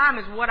amount of time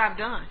is what I've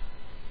done.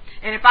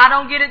 And if I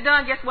don't get it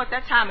done, guess what?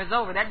 That time is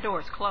over. That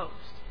door is closed.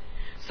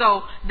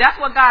 So that's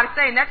what God is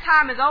saying. That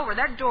time is over.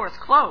 That door is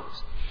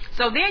closed.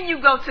 So then you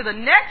go to the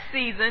next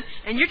season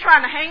and you're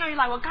trying to hang on. You're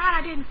like, well, God,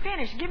 I didn't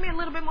finish. Give me a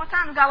little bit more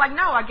time. And God's like,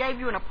 no, I gave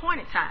you an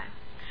appointed time.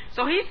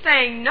 So He's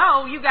saying,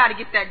 no, you got to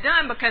get that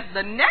done because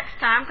the next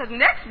time, because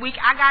next week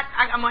I'm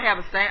going to have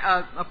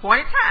a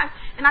appointed time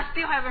and I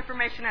still have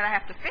information that I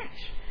have to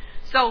finish.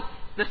 So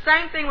the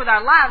same thing with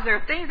our lives. There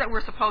are things that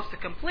we're supposed to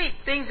complete,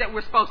 things that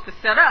we're supposed to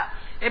set up.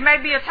 It may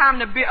be a time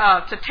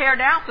to tear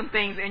down some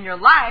things in your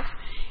life.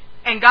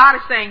 And God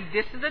is saying,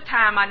 this is the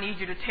time I need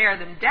you to tear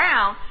them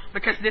down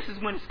because this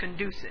is when it's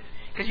conducive.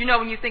 Because you know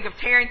when you think of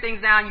tearing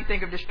things down, you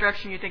think of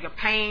destruction, you think of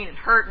pain and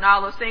hurt and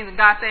all those things. And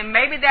God's saying,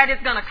 maybe that is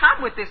going to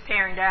come with this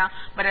tearing down,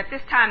 but at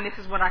this time, this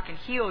is when I can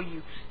heal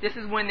you. This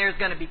is when there's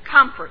going to be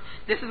comfort.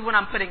 This is when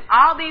I'm putting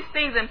all these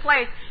things in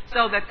place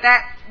so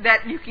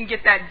that you can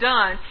get that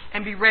done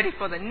and be ready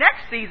for the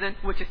next season,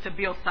 which is to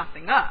build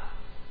something up.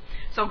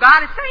 So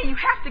God is saying you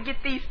have to get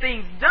these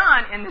things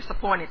done in this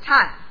appointed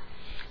time.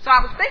 So I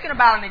was thinking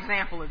about an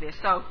example of this.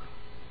 So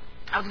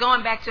I was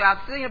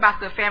thinking about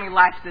the family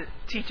life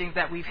teachings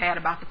that we've had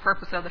about the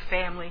purpose of the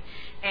family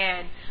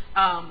and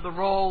the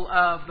role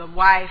of the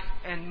wife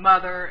and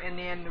mother, and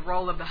then the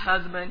role of the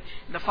husband,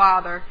 the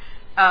father.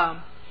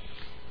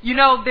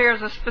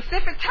 There's a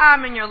specific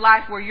time in your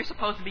life where you're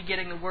supposed to be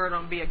getting the word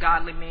on be a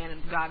godly man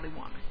and a godly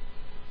woman.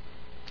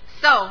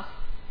 So,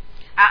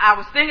 I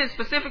was thinking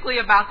specifically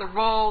about the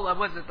role of,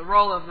 the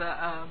role of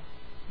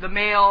the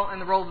male and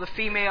the role of the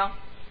female.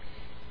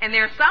 And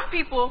there are some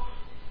people,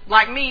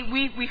 like me,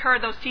 we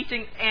heard those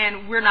teachings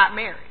and we're not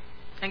married.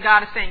 And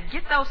God is saying,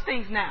 get those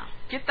things now.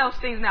 Get those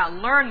things now.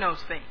 Learn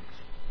those things.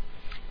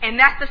 And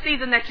that's the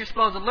season that you're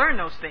supposed to learn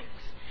those things.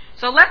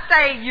 So let's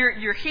say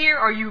you're here,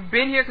 or you've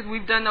been here, because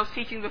we've done those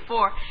teachings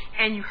before,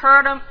 and you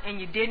heard them and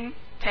you didn't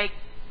take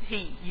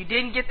heed. You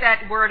didn't get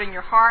that word in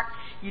your heart.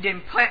 You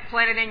didn't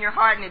plant it in your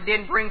heart, and it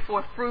didn't bring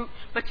forth fruit,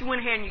 but you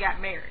went ahead and you got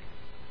married.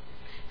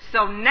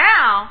 So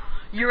now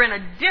you're in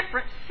a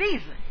different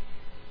season.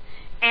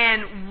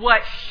 And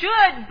what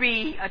should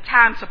be a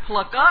time to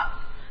pluck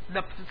up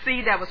the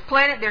seed that was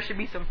planted, there should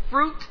be some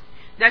fruit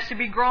that should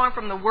be growing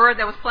from the word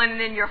that was planted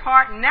in your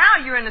heart. Now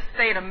you're in a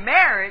state of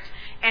marriage,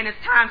 and it's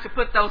time to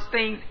put those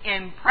things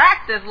in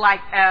practice, like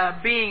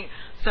being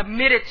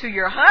submitted to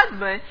your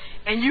husband,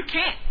 and you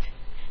can't.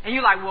 And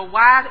you're like, well,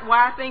 why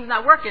are things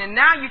not working? And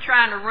now you're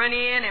trying to run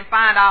in and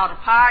find all the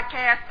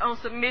podcasts on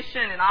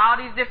submission and all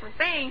these different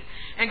things,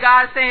 and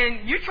God's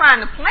saying, you're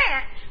trying to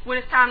plant when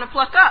it's time to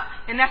pluck up.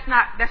 And that's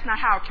not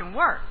how it can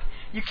work.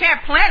 You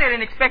can't plant it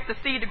and expect the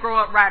seed to grow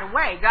up right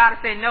away. God is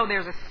saying, no,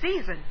 there's a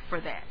season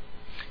for that.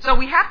 So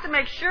we have to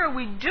make sure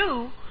we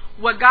do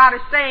what God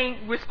is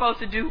saying we're supposed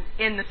to do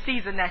in the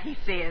season that He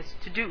says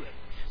to do it.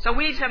 So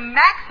we need to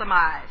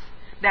maximize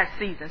that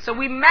season. So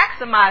we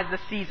maximize the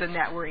season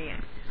that we're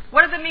in.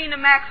 What does it mean to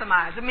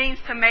maximize? It means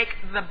to make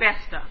the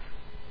best of.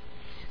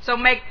 So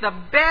make the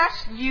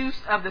best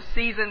use of the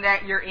season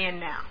that you're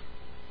in now.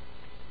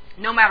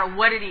 No matter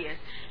what it is.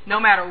 No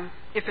matter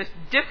if it's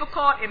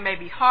difficult, it may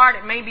be hard,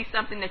 it may be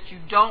something that you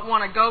don't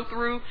want to go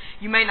through.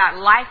 You may not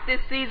like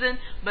this season,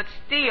 but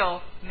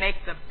still make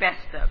the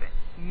best of it.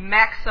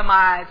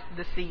 Maximize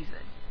the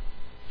season.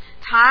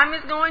 Time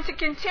is going to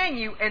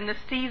continue and the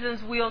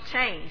seasons will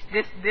change.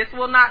 This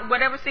will not,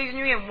 whatever season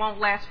you're in won't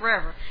last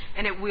forever,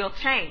 and it will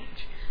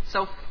change.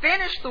 So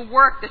finish the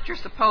work that you're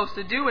supposed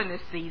to do in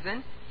this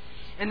season,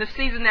 in the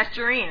season that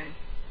you're in.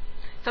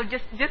 So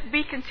just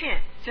be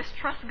content. Just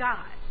trust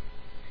God.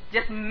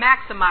 Just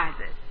maximize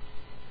it.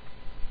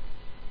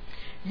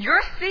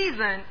 Your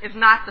season is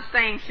not the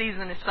same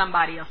season as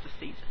somebody else's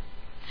season.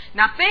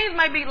 Now things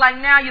may be like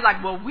now you're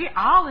like, well, we're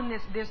all in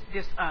this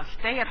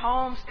stay at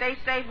home, stay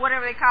safe,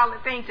 whatever they call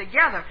it thing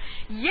together.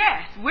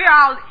 Yes, we're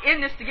all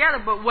in this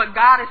together, but what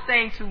God is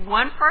saying to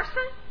one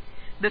person,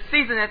 the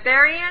season that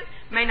they're in,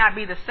 may not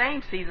be the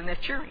same season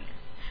that you're in.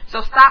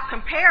 So stop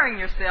comparing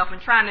yourself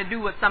and trying to do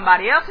what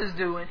somebody else is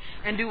doing,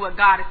 and do what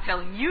God is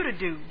telling you to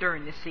do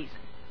during this season.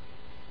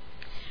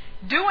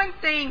 Doing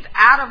things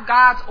out of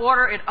God's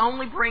order, it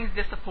only brings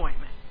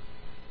disappointment.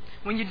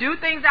 When you do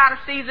things out of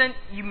season,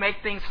 you make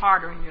things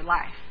harder in your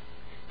life.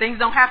 Things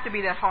don't have to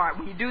be that hard.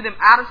 When you do them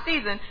out of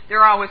season,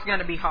 they're always going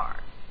to be hard.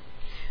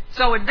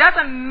 So it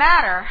doesn't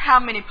matter how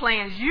many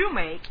plans you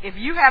make. If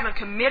you haven't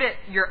committed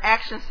your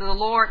actions to the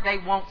Lord, they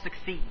won't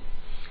succeed.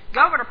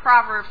 Go over to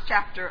Proverbs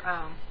chapter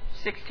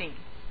 16.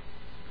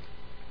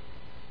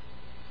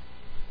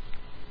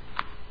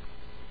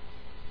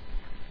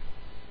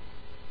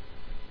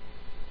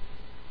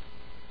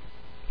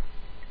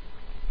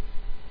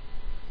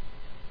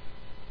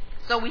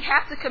 So we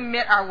have to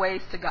commit our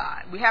ways to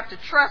God. We have to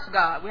trust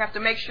God. We have to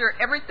make sure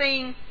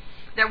everything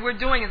that we're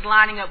doing is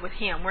lining up with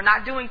Him. We're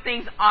not doing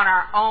things on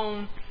our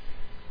own,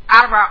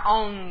 out of our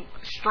own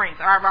strength,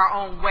 out of our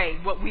own way,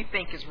 what we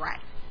think is right.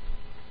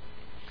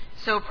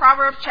 So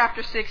Proverbs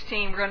chapter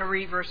 16, we're going to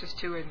read verses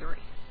 2 and 3.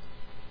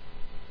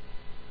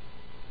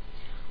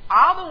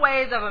 All the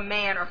ways of a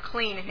man are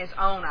clean in his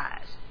own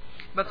eyes,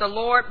 but the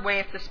Lord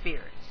weigheth the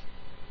spirits.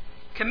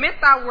 Commit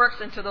thy works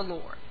unto the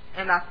Lord,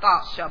 and thy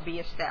thoughts shall be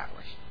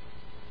established.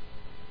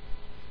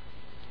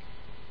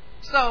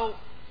 So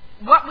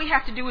what we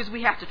have to do is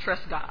we have to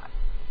trust God.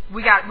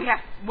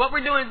 What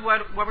we're doing,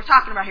 what we're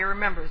talking about here,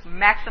 remember, is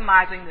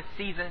maximizing the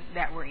season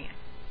that we're in.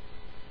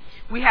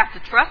 We have to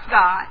trust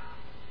God.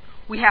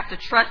 We have to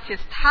trust His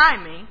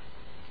timing,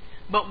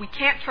 but we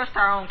can't trust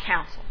our own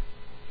counsel.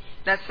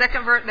 That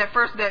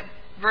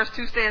verse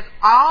 2 says,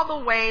 all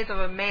the ways of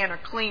a man are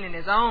clean in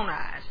his own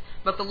eyes,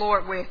 but the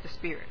Lord weigheth the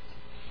spirits.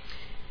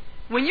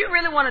 When you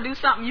really want to do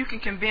something, you can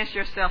convince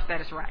yourself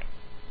that it's right.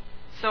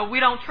 So we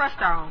don't trust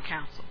our own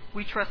counsel.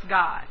 We trust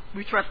God.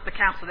 We trust the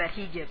counsel that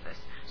He gives us.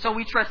 So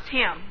we trust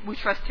Him. We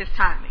trust His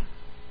timing.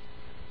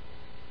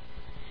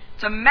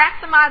 To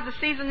maximize the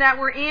season that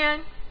we're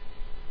in,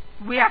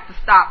 we have to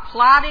stop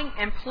plotting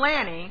and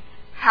planning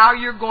how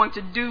you're going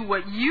to do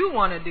what you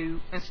want to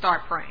do and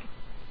start praying.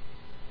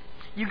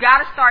 You got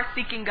to start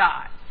seeking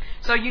God.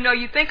 So,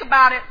 you think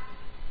about it.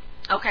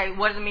 Okay,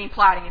 what does it mean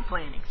plotting and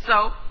planning?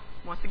 So,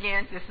 once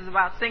again, this is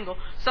about single.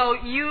 So,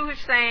 you're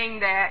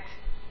saying that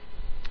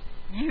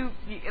you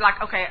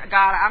like, okay,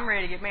 God, I'm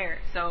ready to get married,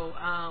 so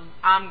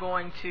I'm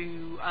going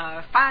to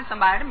find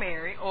somebody to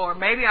marry, or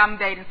maybe I'm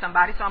dating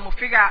somebody, so I'm going to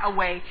figure out a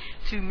way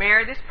to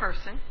marry this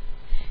person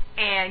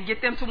and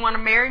get them to want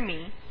to marry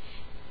me,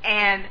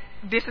 and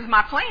this is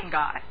my plan,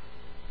 God.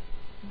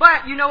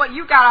 But you know what?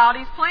 You got all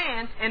these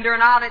plans, and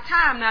during all that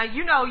time, now,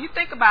 you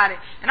think about it,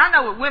 and I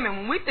know with women,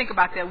 when we think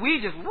about that,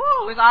 we just,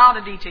 it's all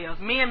the details.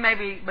 Men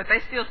maybe, but they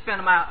still spend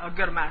a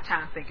good amount of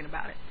time thinking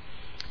about it.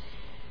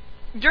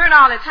 During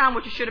all that time,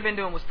 what you should have been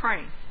doing was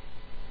praying.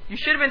 You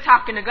should have been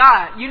talking to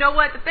God. You know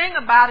what? The thing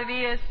about it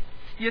is,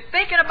 you're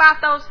thinking about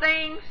those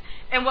things,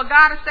 and what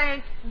God is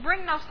saying,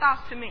 bring those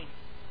thoughts to me.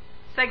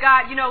 Say,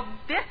 God,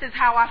 this is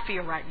how I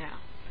feel right now.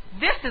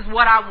 This is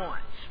what I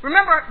want.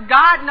 Remember,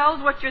 God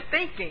knows what you're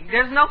thinking.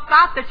 There's no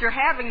thought that you're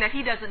having that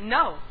He doesn't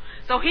know.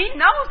 So He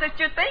knows that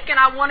you're thinking,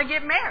 I want to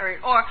get married.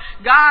 Or,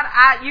 God,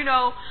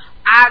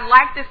 I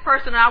like this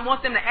person and I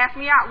want them to ask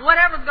me out.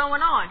 Whatever's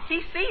going on,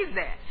 He sees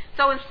that.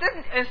 So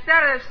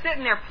instead of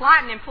sitting there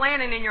plotting and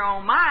planning in your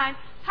own mind,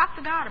 talk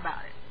to God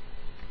about it.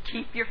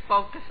 Keep your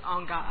focus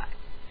on God.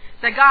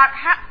 Say, God,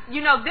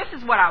 this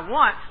is what I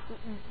want.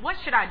 What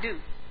should I do?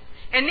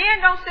 And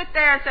then don't sit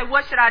there and say,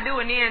 what should I do?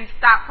 And then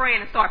stop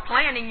praying and start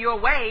planning your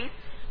ways.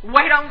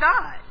 Wait on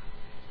God.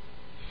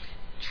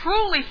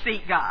 Truly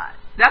seek God.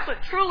 That's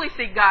what truly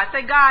seek God.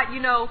 Say, God,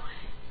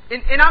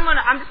 and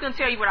I'm just gonna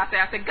tell you what I say.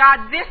 I say,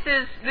 God, this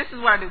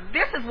is what I do.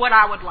 This is what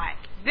I would like.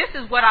 This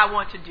is what I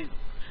want to do.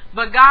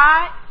 But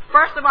God,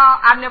 first of all,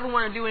 I never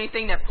want to do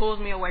anything that pulls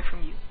me away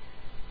from you.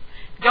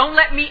 Don't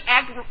let me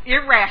act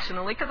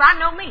irrationally, because I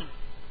know me.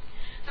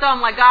 So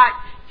I'm like, God,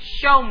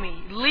 show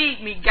me,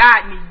 lead me,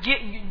 guide me,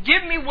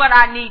 give me what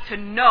I need to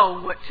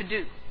know what to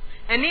do.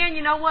 And then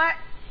you know what?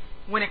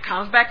 When it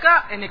comes back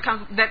up, and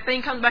that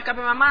thing comes back up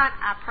in my mind,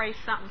 I pray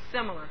something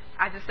similar.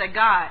 I just say,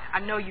 God, I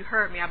know you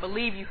heard me. I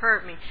believe you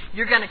heard me.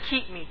 You're going to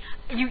keep me.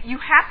 You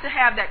have to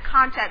have that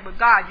contact with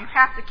God. You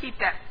have to keep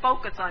that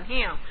focus on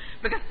Him,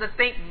 because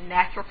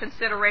natural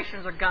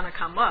considerations are going to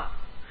come up.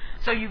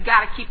 So you've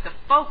got to keep the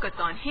focus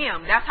on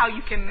Him. That's how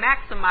you can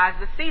maximize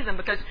the season,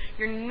 because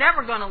you're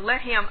never going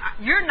to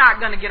you're not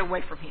going to get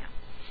away from Him.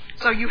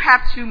 So you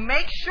have to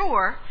make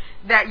sure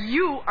that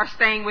you are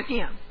staying with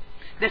Him.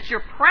 That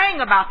you're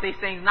praying about these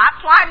things, not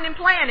plotting and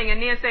planning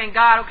and then saying,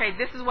 God, okay,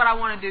 this is what I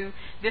want to do.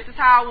 This is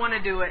how I want to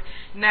do it.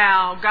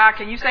 Now, God,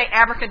 can you say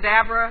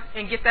abracadabra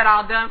and get that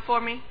all done for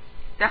me?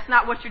 That's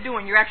not what you're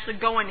doing. You're actually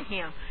going to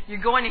Him.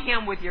 You're going to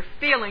Him with your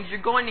feelings.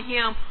 You're going to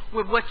Him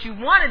with what you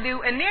want to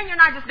do. And then you're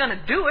not just going to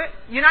do it.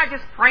 You're not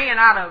just praying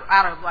out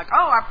of like,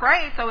 oh, I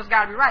prayed, so it's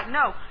got to be right.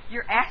 No,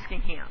 you're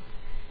asking Him.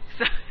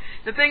 So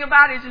the thing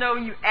about it is,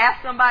 when you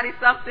ask somebody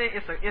something,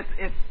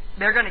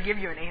 they're going to give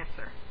you an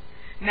answer.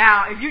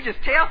 Now, if you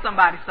just tell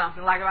somebody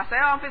something, like if I say,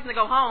 I'm fixing to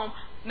go home,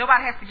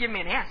 nobody has to give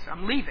me an answer.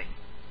 I'm leaving.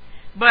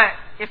 But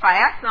if I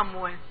ask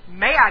someone,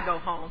 may I go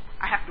home,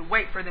 I have to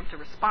wait for them to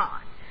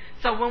respond.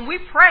 So when we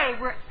pray,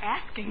 we're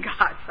asking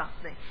God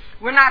something.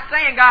 We're not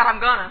saying, God, I'm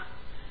going to.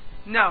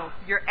 No,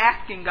 you're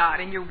asking God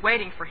and you're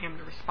waiting for Him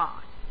to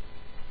respond.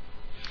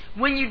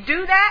 When you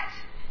do that,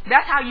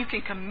 that's how you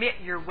can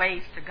commit your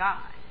ways to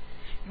God.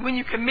 When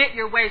you commit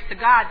your ways to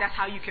God, that's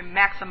how you can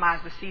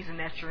maximize the season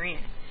that you're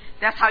in.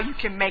 That's how you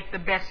can make the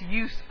best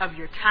use of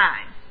your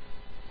time.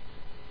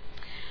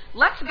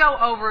 Let's go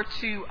over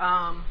to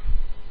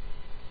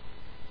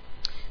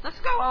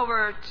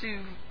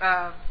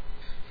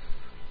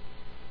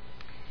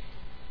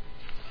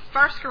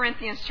 1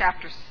 Corinthians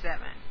chapter 7.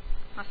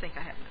 I think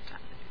I have enough time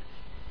to do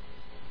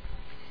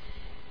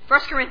this.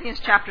 1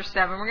 Corinthians chapter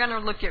 7. We're going to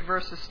look at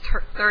verses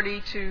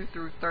 32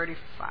 through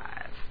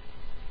 35.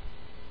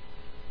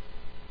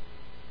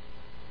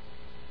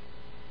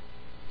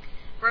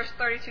 Verse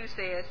 32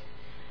 says,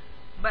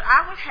 but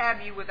I would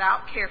have you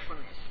without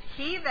carefulness.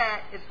 He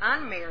that is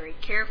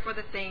unmarried care for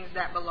the things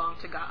that belong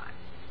to God,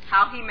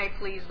 how he may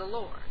please the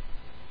Lord.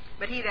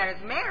 But he that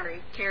is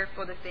married care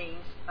for the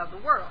things of the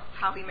world,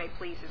 how he may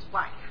please his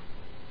wife.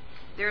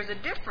 There is a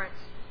difference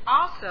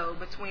also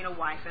between a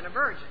wife and a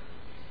virgin.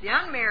 The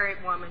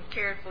unmarried woman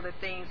cared for the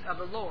things of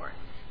the Lord,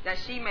 that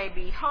she may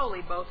be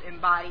holy both in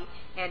body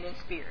and in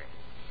spirit.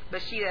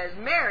 But she that is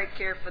married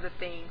cared for the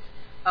things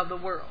of the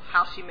world,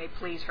 how she may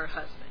please her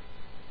husband.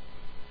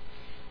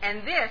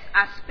 And this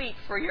I speak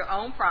for your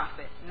own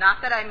profit,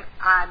 not that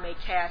I may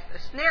cast a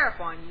snare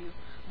upon you,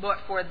 but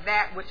for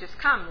that which is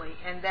comely,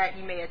 and that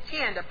you may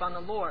attend upon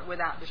the Lord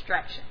without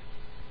distraction.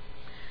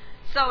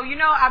 So,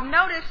 I've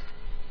noticed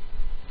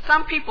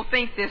some people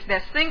think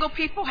that single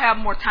people have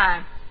more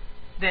time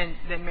than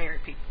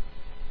married people.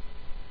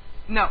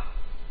 No.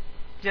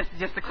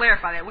 Just to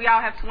clarify that. We all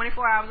have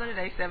 24 hours in a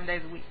day, 7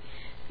 days a week.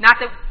 Not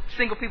that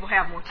single people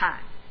have more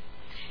time.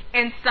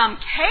 In some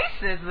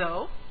cases,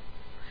 though,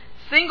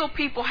 single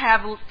people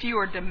have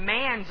fewer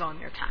demands on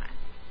their time.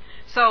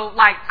 So,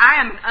 like, I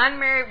am an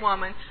unmarried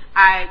woman.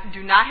 I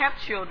do not have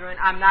children.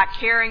 I'm not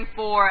caring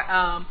for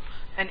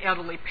an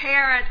elderly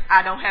parent.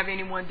 I don't have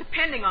anyone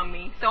depending on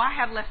me. So I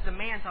have less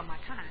demands on my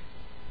time.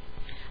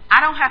 I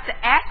don't have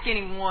to ask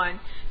anyone.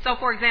 So,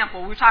 for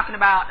example, we're talking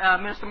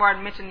about, Minister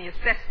Martin mentioned the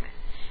assessment.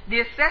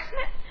 The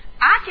assessment,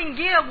 I can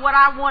give what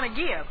I want to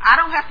give. I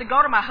don't have to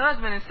go to my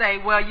husband and say,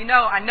 well,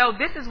 I know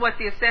this is what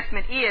the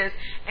assessment is,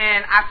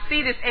 and I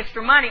see this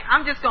extra money.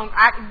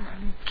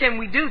 Can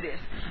we do this?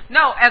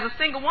 No, as a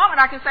single woman,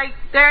 I can say,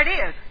 there it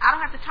is. I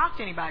don't have to talk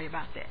to anybody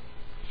about that.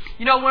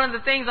 One of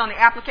the things on the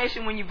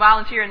application when you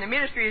volunteer in the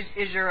ministry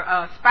is your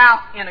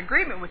spouse in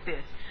agreement with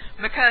this.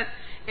 Because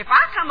if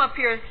I come up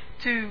here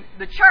to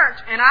the church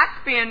and I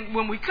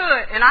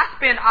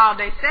spend all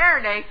day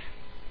Saturday,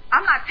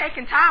 I'm not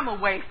taking time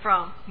away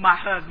from my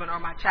husband or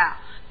my child.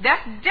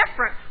 That's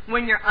different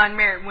when you're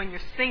unmarried, when you're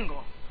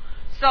single.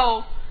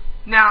 So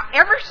now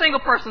every single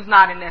person's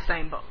not in that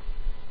same boat.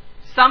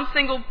 Some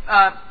single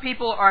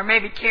people are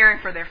maybe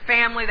caring for their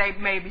family. They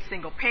may be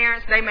single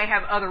parents. They may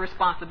have other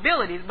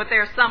responsibilities. But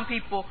there are some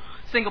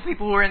single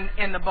people who are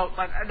in the boat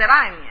that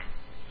I'm in.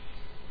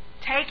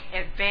 Take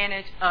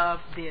advantage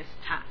of this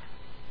time.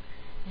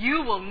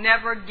 You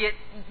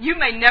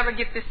may never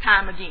get this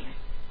time again.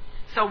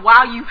 So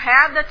while you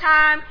have the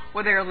time,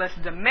 where there are less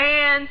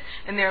demands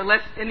and there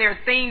are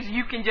things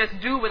you can just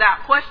do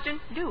without question,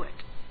 do it.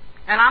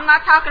 And I'm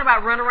not talking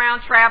about running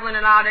around traveling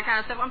and all that kind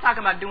of stuff. I'm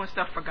talking about doing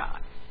stuff for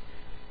God.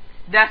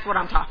 That's what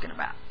I'm talking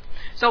about.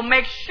 So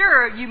make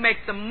sure you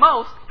make the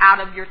most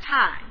out of your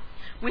time.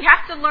 We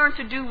have to learn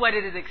to do what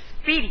it is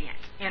expedient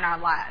in our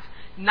lives,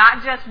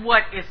 not just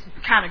what is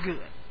kind of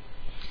good.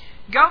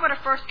 Go over to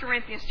 1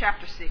 Corinthians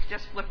chapter 6.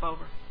 Just flip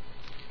over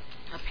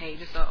a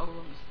page. It's over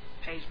on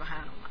the page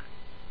behind on mine.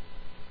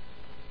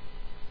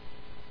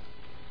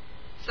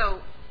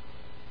 So,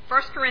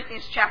 1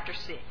 Corinthians chapter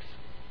 6.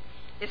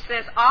 It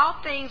says, all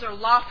things are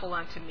lawful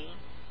unto me,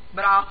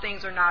 but all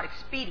things are not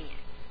expedient.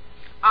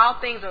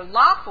 All things are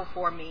lawful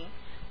for me,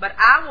 but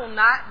I will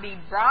not be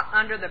brought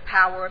under the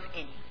power of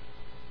any.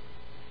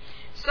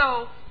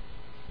 So,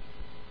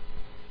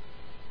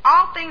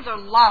 all things are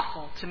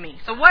lawful to me.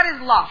 So what is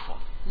lawful?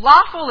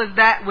 Lawful is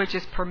that which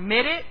is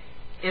permitted,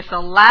 it's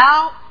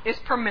allowed, it's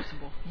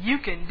permissible. You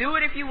can do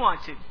it if you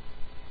want to.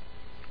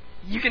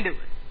 You can do it.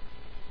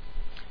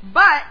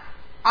 But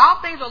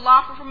all things are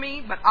lawful for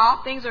me, but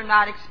all things are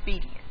not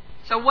expedient.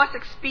 So what's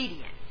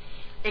expedient?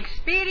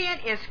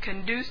 Expedient is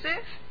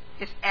conducive,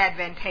 it's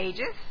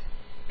advantageous,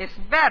 it's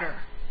better,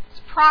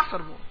 it's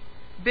profitable,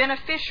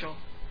 beneficial.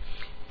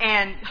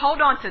 And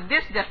hold on to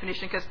this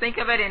definition, because think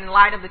of it in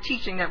light of the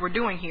teaching that we're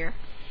doing here.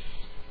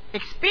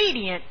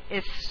 Expedient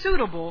is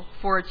suitable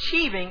for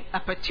achieving a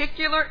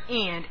particular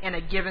end in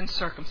a given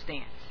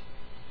circumstance.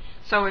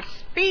 So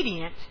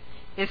expedient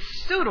is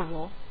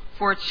suitable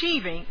for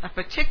achieving a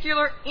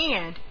particular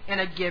end in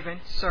a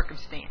given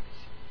circumstance.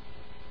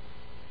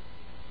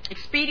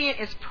 Expedient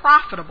is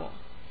profitable,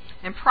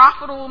 and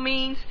profitable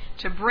means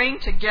to bring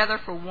together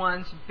for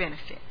one's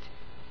benefit.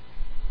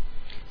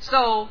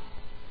 So,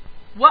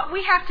 what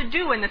we have to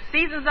do in the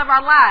seasons of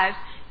our lives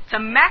to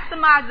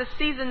maximize the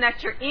season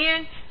that you're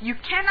in, you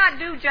cannot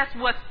do just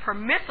what's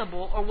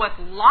permissible or what's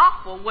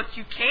lawful, what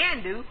you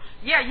can do.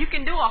 Yeah, you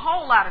can do a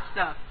whole lot of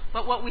stuff,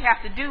 but what we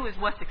have to do is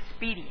what's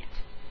expedient.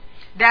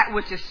 That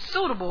which is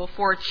suitable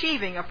for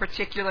achieving a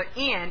particular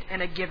end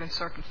in a given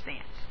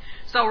circumstance.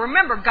 So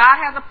remember, God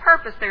has a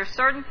purpose. There are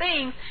certain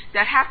things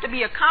that have to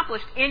be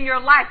accomplished in your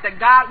life that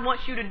God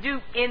wants you to do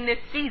in this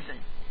season.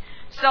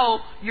 So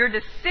your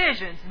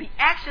decisions, the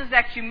actions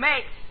that you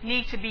make,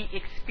 need to be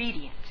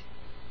expedient.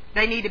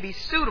 They need to be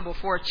suitable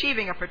for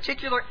achieving a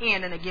particular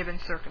end in a given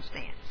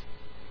circumstance.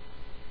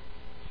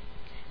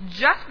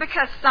 Just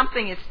because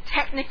something is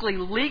technically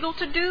legal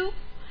to do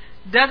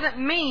doesn't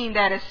mean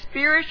that it's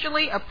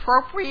spiritually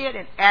appropriate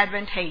and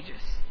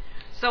advantageous.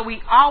 So we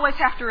always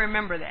have to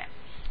remember that.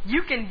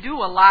 You can do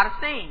a lot of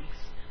things,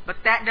 but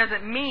that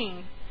doesn't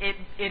mean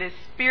it is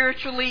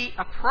spiritually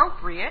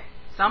appropriate.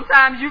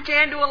 Sometimes you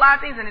can do a lot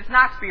of things and it's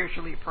not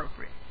spiritually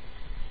appropriate.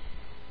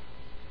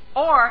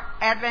 Or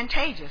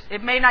advantageous.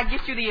 It may not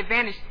get you the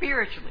advantage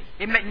spiritually.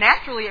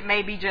 Naturally, it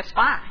may be just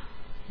fine.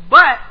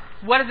 But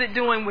what is it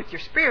doing with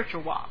your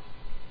spiritual walk?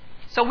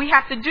 So we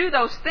have to do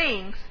those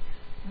things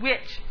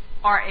which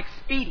are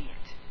expedient.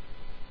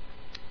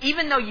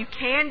 Even though you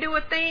can do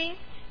a thing,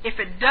 if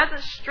it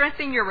doesn't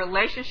strengthen your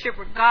relationship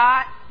with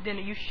God, then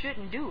you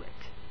shouldn't do it.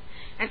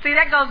 And see,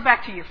 that goes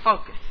back to your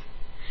focus.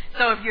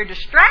 So if you're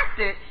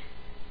distracted,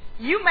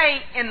 you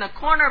may, in the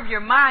corner of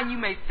your mind, you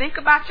may think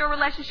about your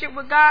relationship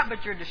with God,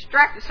 but you're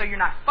distracted, so you're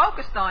not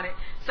focused on it,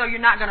 so you're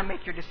not going to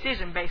make your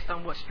decision based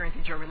on what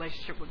strengthens your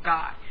relationship with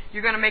God.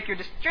 You're going to make your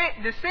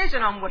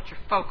decision on what you're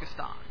focused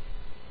on.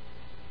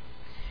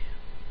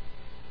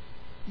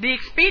 The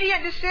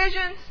expedient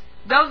decisions,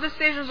 those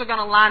decisions are going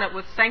to line up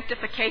with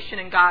sanctification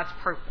and God's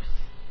purpose.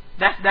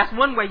 That's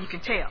one way you can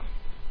tell.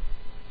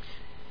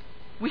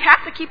 We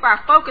have to keep our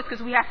focus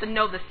because we have to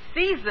know the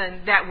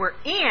season that we're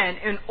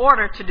in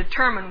order to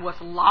determine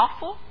what's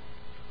lawful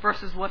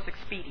versus what's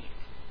expedient.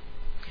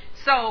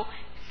 So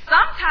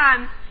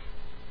sometimes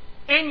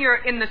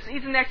in the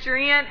season that you're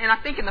in, and I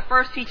think in the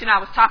first teaching I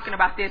was talking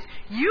about this,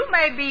 you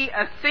may be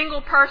a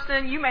single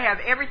person, you may have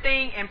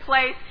everything in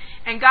place,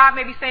 and God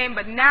may be saying,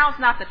 but now's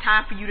not the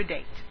time for you to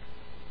date.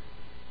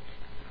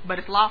 But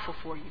it's lawful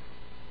for you.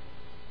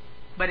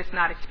 but it's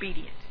not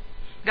expedient.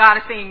 God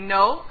is saying,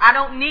 no, I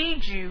don't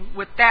need you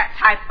with that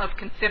type of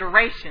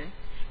consideration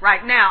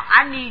right now.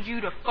 I need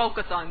you to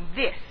focus on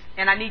this,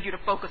 and I need you to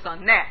focus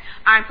on that.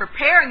 I'm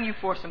preparing you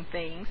for some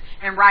things,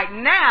 and right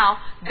now,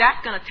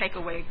 that's going to take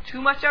away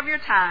too much of your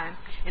time,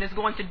 and it's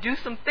going to do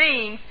some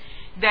things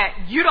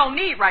that you don't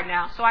need right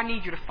now, so I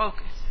need you to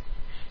focus.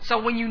 So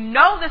when you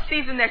know the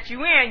season that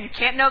you're in, you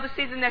can't know the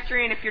season that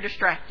you're in if you're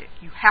distracted.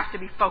 You have to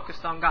be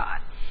focused on God.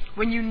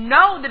 When you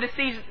know the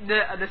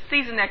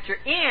season that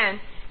you're in,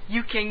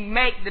 you can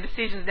make the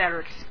decisions that are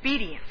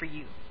expedient for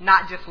you,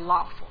 not just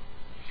lawful.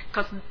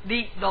 Because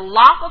the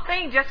lawful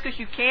thing, just because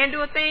you can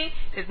do a thing,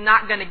 is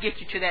not going to get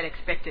you to that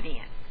expected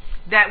end.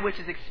 That which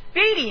is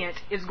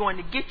expedient is going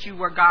to get you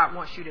where God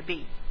wants you to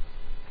be.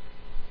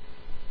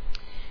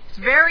 It's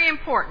very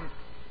important,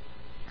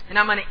 and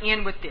I'm going to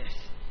end with this.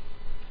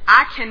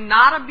 I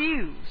cannot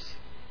abuse,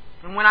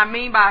 and what I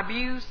mean by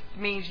abuse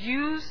means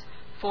use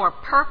for a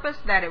purpose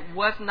that it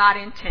was not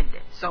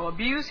intended. So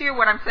abuse here,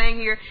 what I'm saying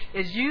here,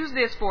 is use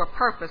this for a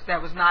purpose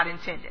that was not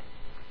intended.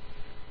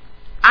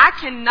 I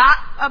cannot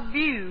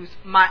abuse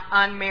my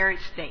unmarried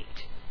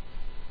state.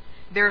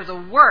 There's a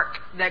work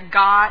that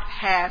God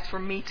has for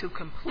me to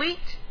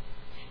complete,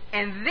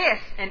 and this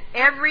in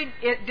every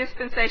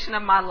dispensation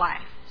of my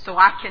life. So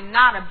I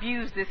cannot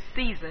abuse this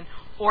season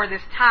or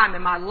this time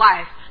in my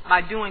life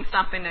by doing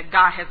something that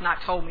God has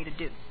not told me to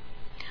do.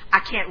 I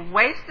can't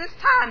waste this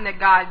time that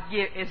God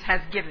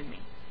has given me.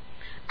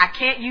 I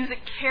can't use it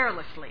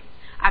carelessly.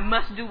 I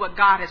must do what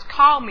God has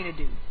called me to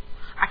do.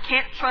 I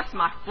can't trust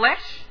my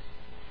flesh,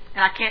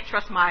 and I can't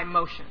trust my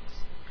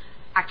emotions.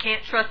 I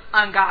can't trust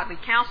ungodly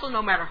counsel,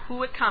 no matter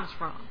who it comes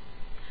from.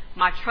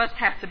 My trust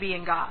has to be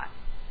in God.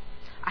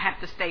 I have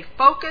to stay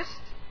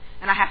focused,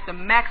 and I have to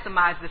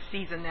maximize the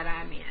season that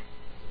I'm in.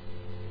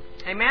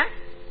 Amen?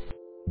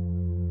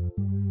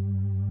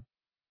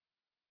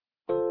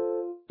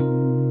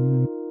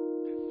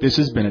 This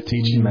has been a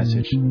teaching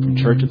message from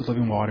Church of the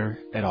Living Water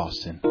at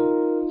Austin.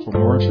 For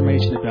more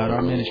information about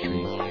our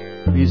ministry,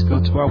 please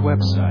go to our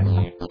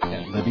website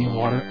at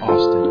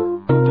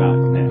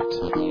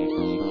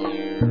livingwateraustin.net.